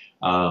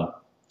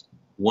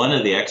 One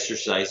of the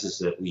exercises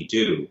that we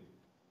do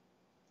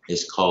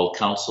is called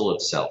Council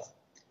of Self.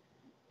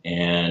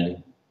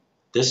 And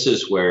this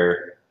is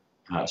where,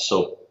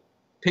 so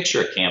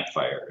picture a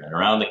campfire, and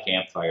around the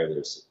campfire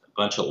there's a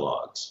bunch of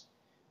logs.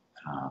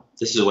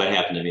 This is what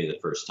happened to me the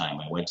first time.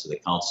 I went to the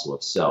Council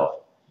of Self,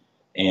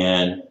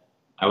 and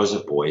I was a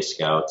Boy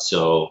Scout,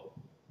 so,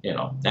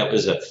 that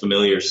was a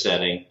familiar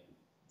setting.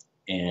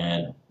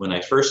 And when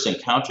I first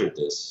encountered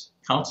this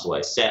council,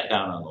 I sat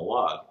down on the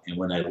log, and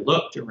when I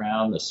looked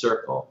around the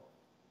circle,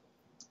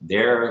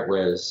 there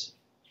was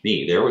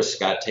me. There was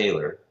Scott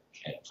Taylor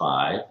at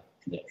 5,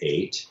 and at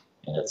 8,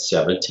 and at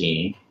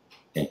 17,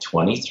 and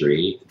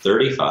 23,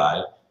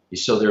 35.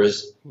 So there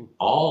was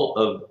all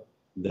of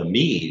the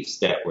me's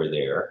that were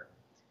there,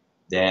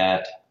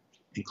 that,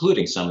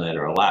 including some that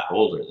are a lot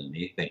older than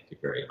me, thank you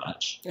very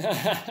much.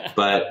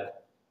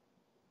 But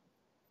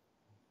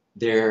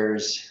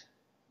there's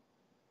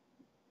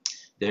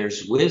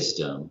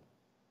wisdom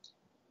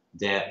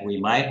that we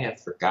might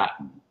have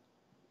forgotten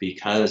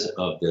because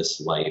of this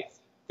life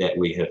that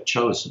we have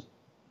chosen.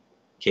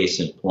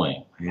 Case in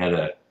point, I had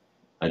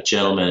a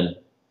gentleman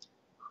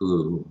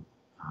who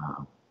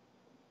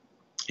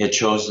had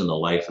chosen the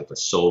life of a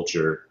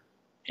soldier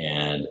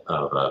and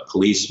of a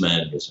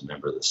policeman. He was a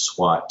member of the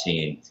SWAT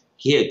team.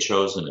 He had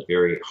chosen a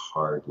very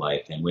hard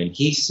life. And when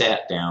he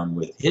sat down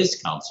with his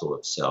Council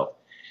of Self,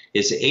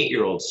 his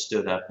 8-year-old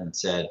stood up and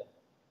said,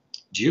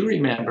 do you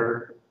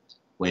remember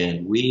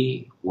when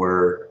we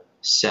were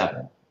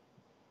 7,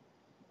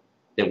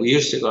 that we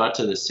used to go out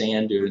to the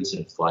sand dunes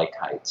and fly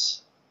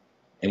kites?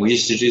 And we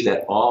used to do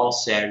that all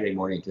Saturday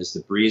morning because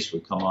the breeze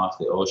would come off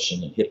the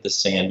ocean and hit the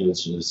sand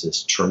dunes, and it was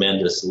this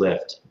tremendous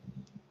lift.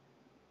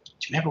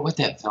 Do you remember what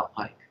that felt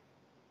like?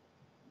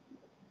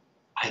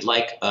 I'd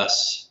like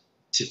us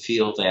to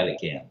feel that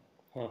again.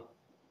 Huh.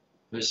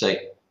 It was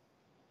like,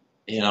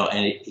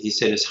 and he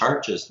said his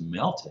heart just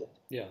melted.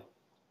 Yeah.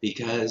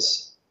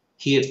 Because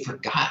he had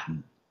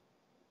forgotten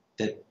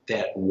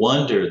that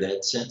wonder,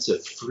 that sense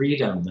of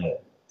freedom,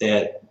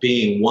 that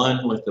being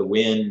one with the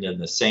wind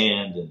and the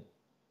sand, and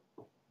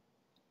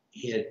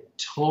he had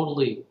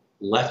totally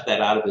left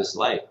that out of his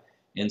life.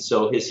 And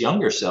so his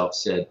younger self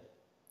said,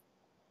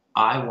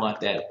 I want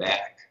that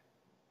back.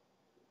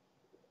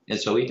 And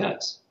so he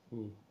does.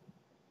 Hmm.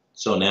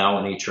 So now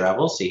when he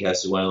travels, he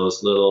has one of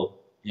those little,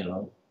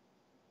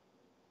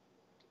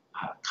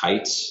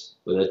 kites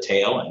with a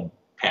tail, and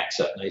packs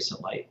up nice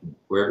and light. And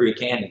wherever he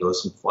can, he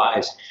goes and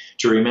flies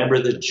to remember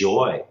the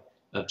joy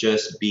of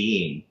just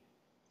being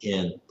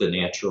in the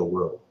natural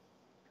world.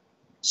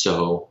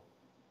 So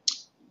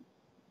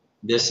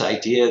this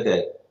idea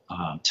that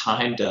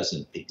time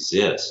doesn't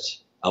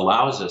exist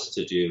allows us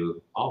to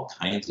do all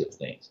kinds of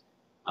things.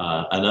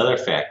 Another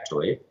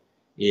factoid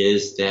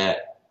is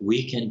that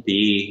we can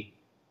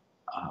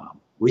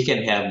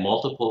have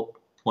multiple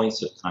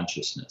points of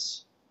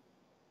consciousness.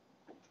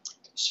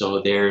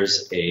 So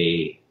there's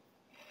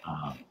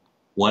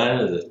one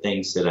of the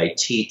things that I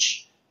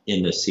teach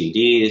in the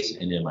CDs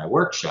and in my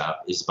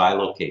workshop is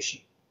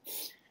bilocation.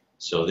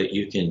 So that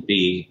you can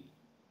be,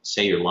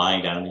 say you're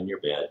lying down in your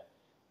bed,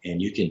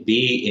 and you can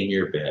be in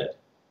your bed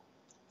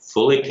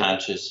fully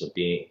conscious of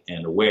being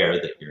and aware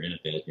that you're in a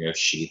bed, you have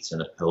sheets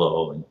and a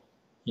pillow and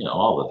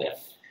all of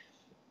that.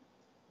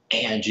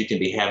 And you can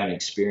be having an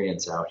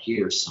experience out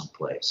here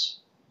someplace.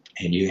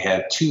 And you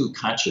have two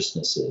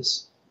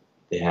consciousnesses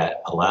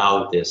that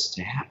allow this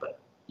to happen.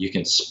 You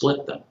can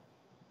split them.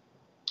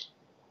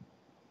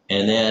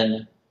 And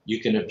then you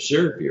can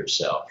observe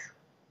yourself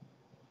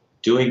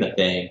doing the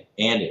thing,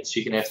 and so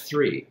you can have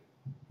three.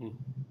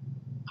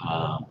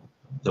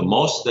 The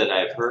most that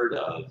I've heard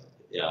of,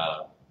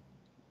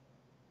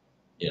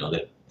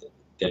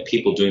 that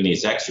people doing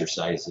these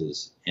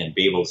exercises and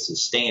be able to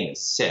sustain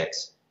is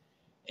 6,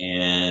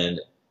 and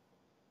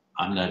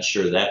I'm not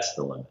sure that's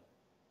the limit,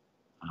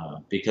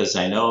 because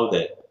I know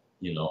that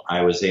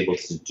I was able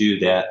to do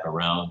that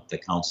around the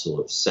Council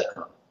of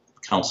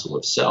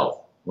Self,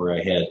 where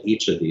I had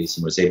each of these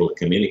and was able to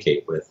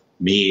communicate with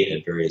me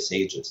at various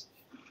ages.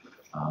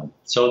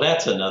 So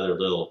that's another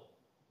little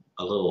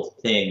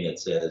thing that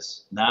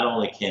says not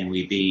only can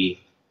we be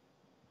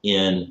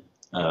in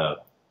the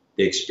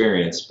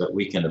experience, but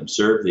we can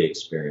observe the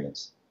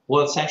experience.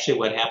 Well, it's actually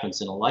what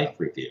happens in a life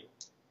review.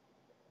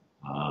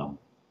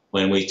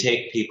 When we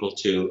take people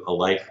to a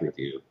life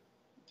review,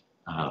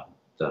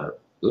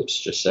 oops,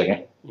 just a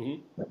second.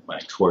 Mm-hmm. My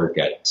cord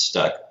got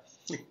stuck.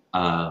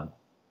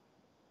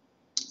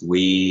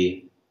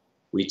 We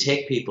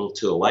take people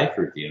to a life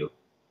review.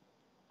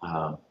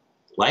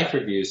 Life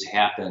reviews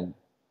happen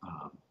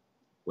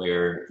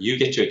where you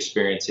get to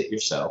experience it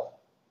yourself,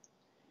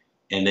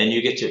 and then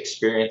you get to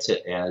experience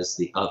it as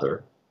the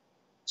other.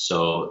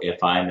 So if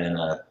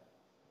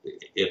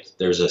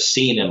there's a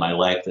scene in my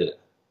life that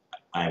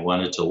I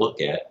wanted to look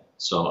at,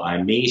 so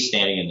I'm me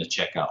standing in the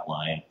checkout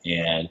line,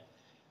 and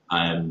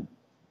I'm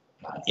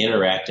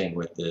interacting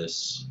with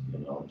this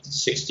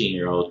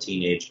 16-year-old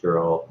teenage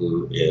girl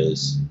who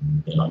is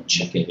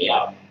checking me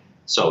out.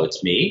 So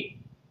it's me.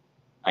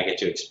 I get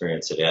to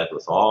experience it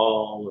with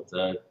all of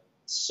the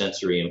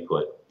sensory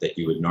input that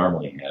you would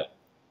normally have.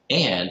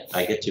 And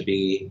I get to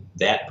be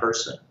that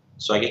person.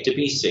 So I get to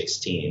be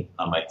 16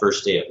 on my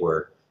first day at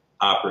work,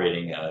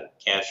 operating a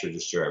cash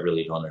register I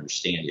really don't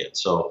understand yet.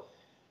 So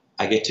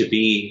I get to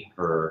be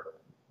her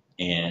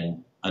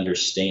and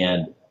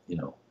understand,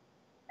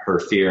 her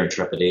fear and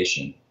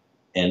trepidation.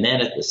 And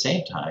then at the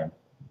same time,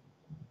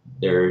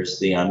 there's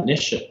the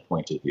omniscient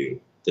point of view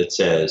that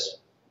says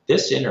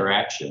this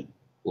interaction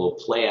will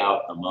play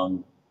out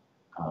among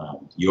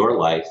your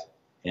life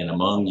and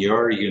among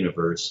your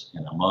universe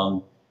and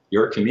among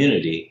your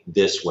community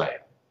this way.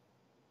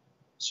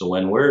 So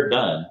when we're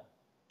done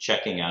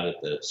checking out at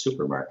the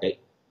supermarket,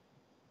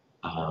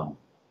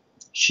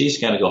 she's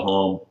going to go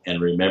home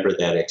and remember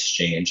that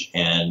exchange,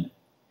 and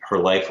her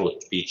life will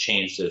be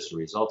changed as a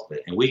result of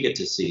it. And we get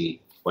to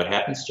see what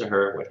happens to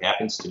her, what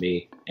happens to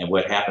me, and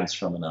what happens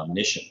from an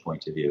omniscient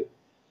point of view.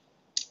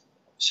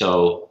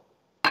 So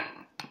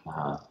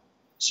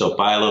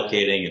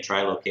bilocating and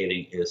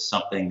trilocating is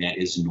something that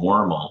is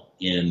normal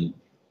in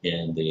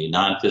the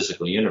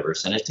non-physical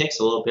universe, and it takes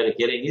a little bit of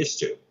getting used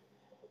to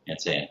and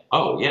saying,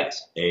 oh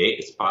yes, A,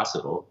 it's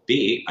possible,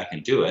 B, I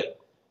can do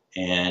it,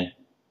 and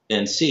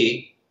then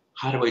C,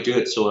 how do I do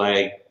it so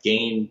I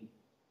gain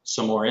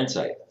some more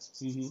insight?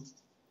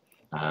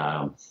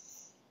 Mm-hmm.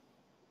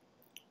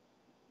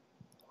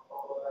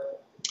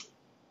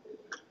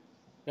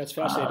 That's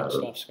fascinating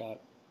stuff, Scott.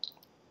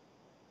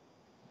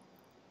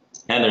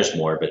 And there's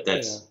more, but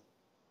those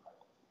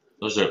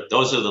are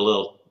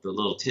the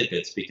little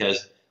tidbits,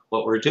 because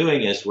what we're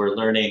doing is we're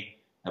learning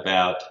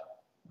about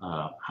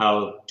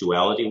how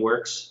duality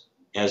works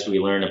as we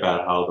learn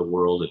about how the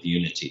world of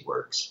unity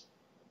works.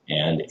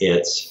 And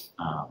it's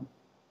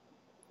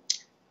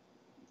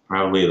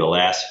probably the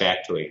last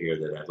factoid here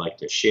that I'd like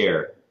to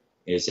share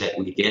is that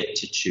we get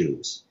to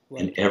choose.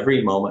 Right. In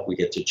every moment, we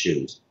get to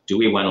choose. Do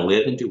we want to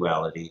live in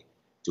duality?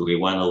 Do we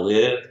want to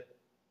live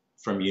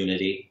from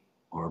unity,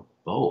 or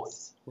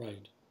both?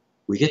 Right.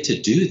 We get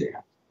to do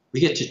that.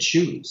 We get to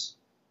choose.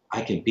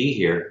 I can be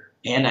here,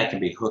 and I can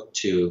be hooked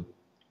to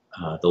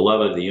the love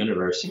of the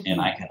universe,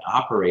 and I can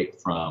operate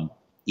from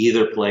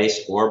either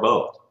place or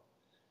both.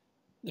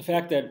 The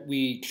fact that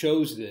we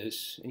chose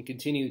this and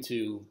continue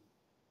to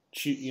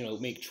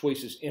make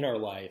choices in our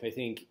life, I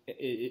think,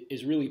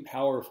 is really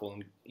powerful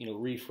in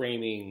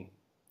reframing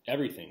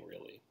everything,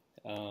 really.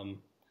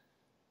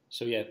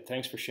 So yeah,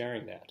 thanks for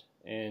sharing that,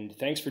 and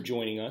thanks for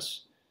joining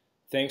us.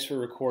 Thanks for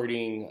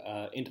recording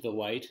Into the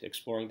Light,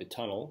 Exploring the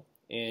Tunnel.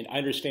 And I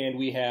understand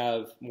we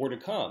have more to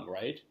come,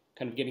 right?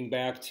 Kind of getting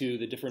back to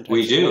the different types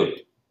we do. of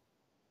light.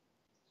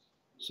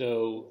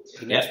 So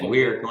the next one,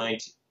 we're going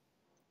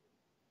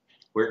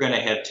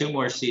to have 2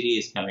 more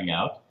CDs coming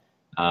out.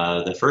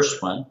 The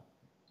first one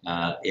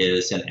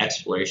is an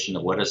exploration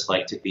of what it's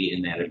like to be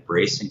in that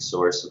embracing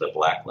source of the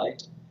black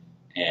light.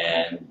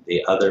 And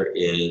the other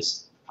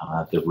is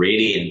the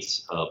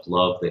radiance of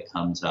love that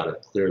comes out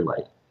of clear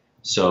light.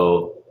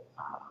 So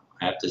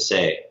I have to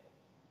say,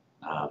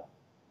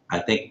 I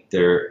think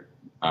they're,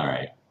 all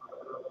right,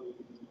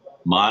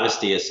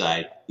 modesty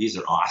aside, these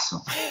are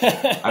awesome.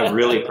 I'm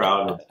really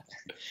proud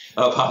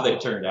of how they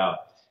turned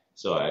out.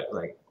 So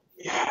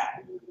yeah.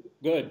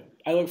 Good.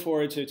 I look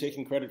forward to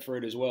taking credit for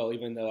it as well,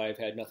 even though I've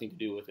had nothing to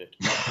do with it.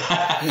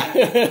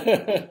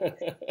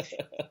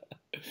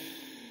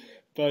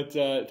 But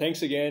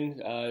thanks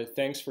again.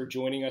 Thanks for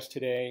joining us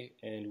today,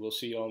 and we'll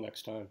see you all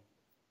next time.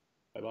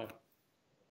 Bye-bye.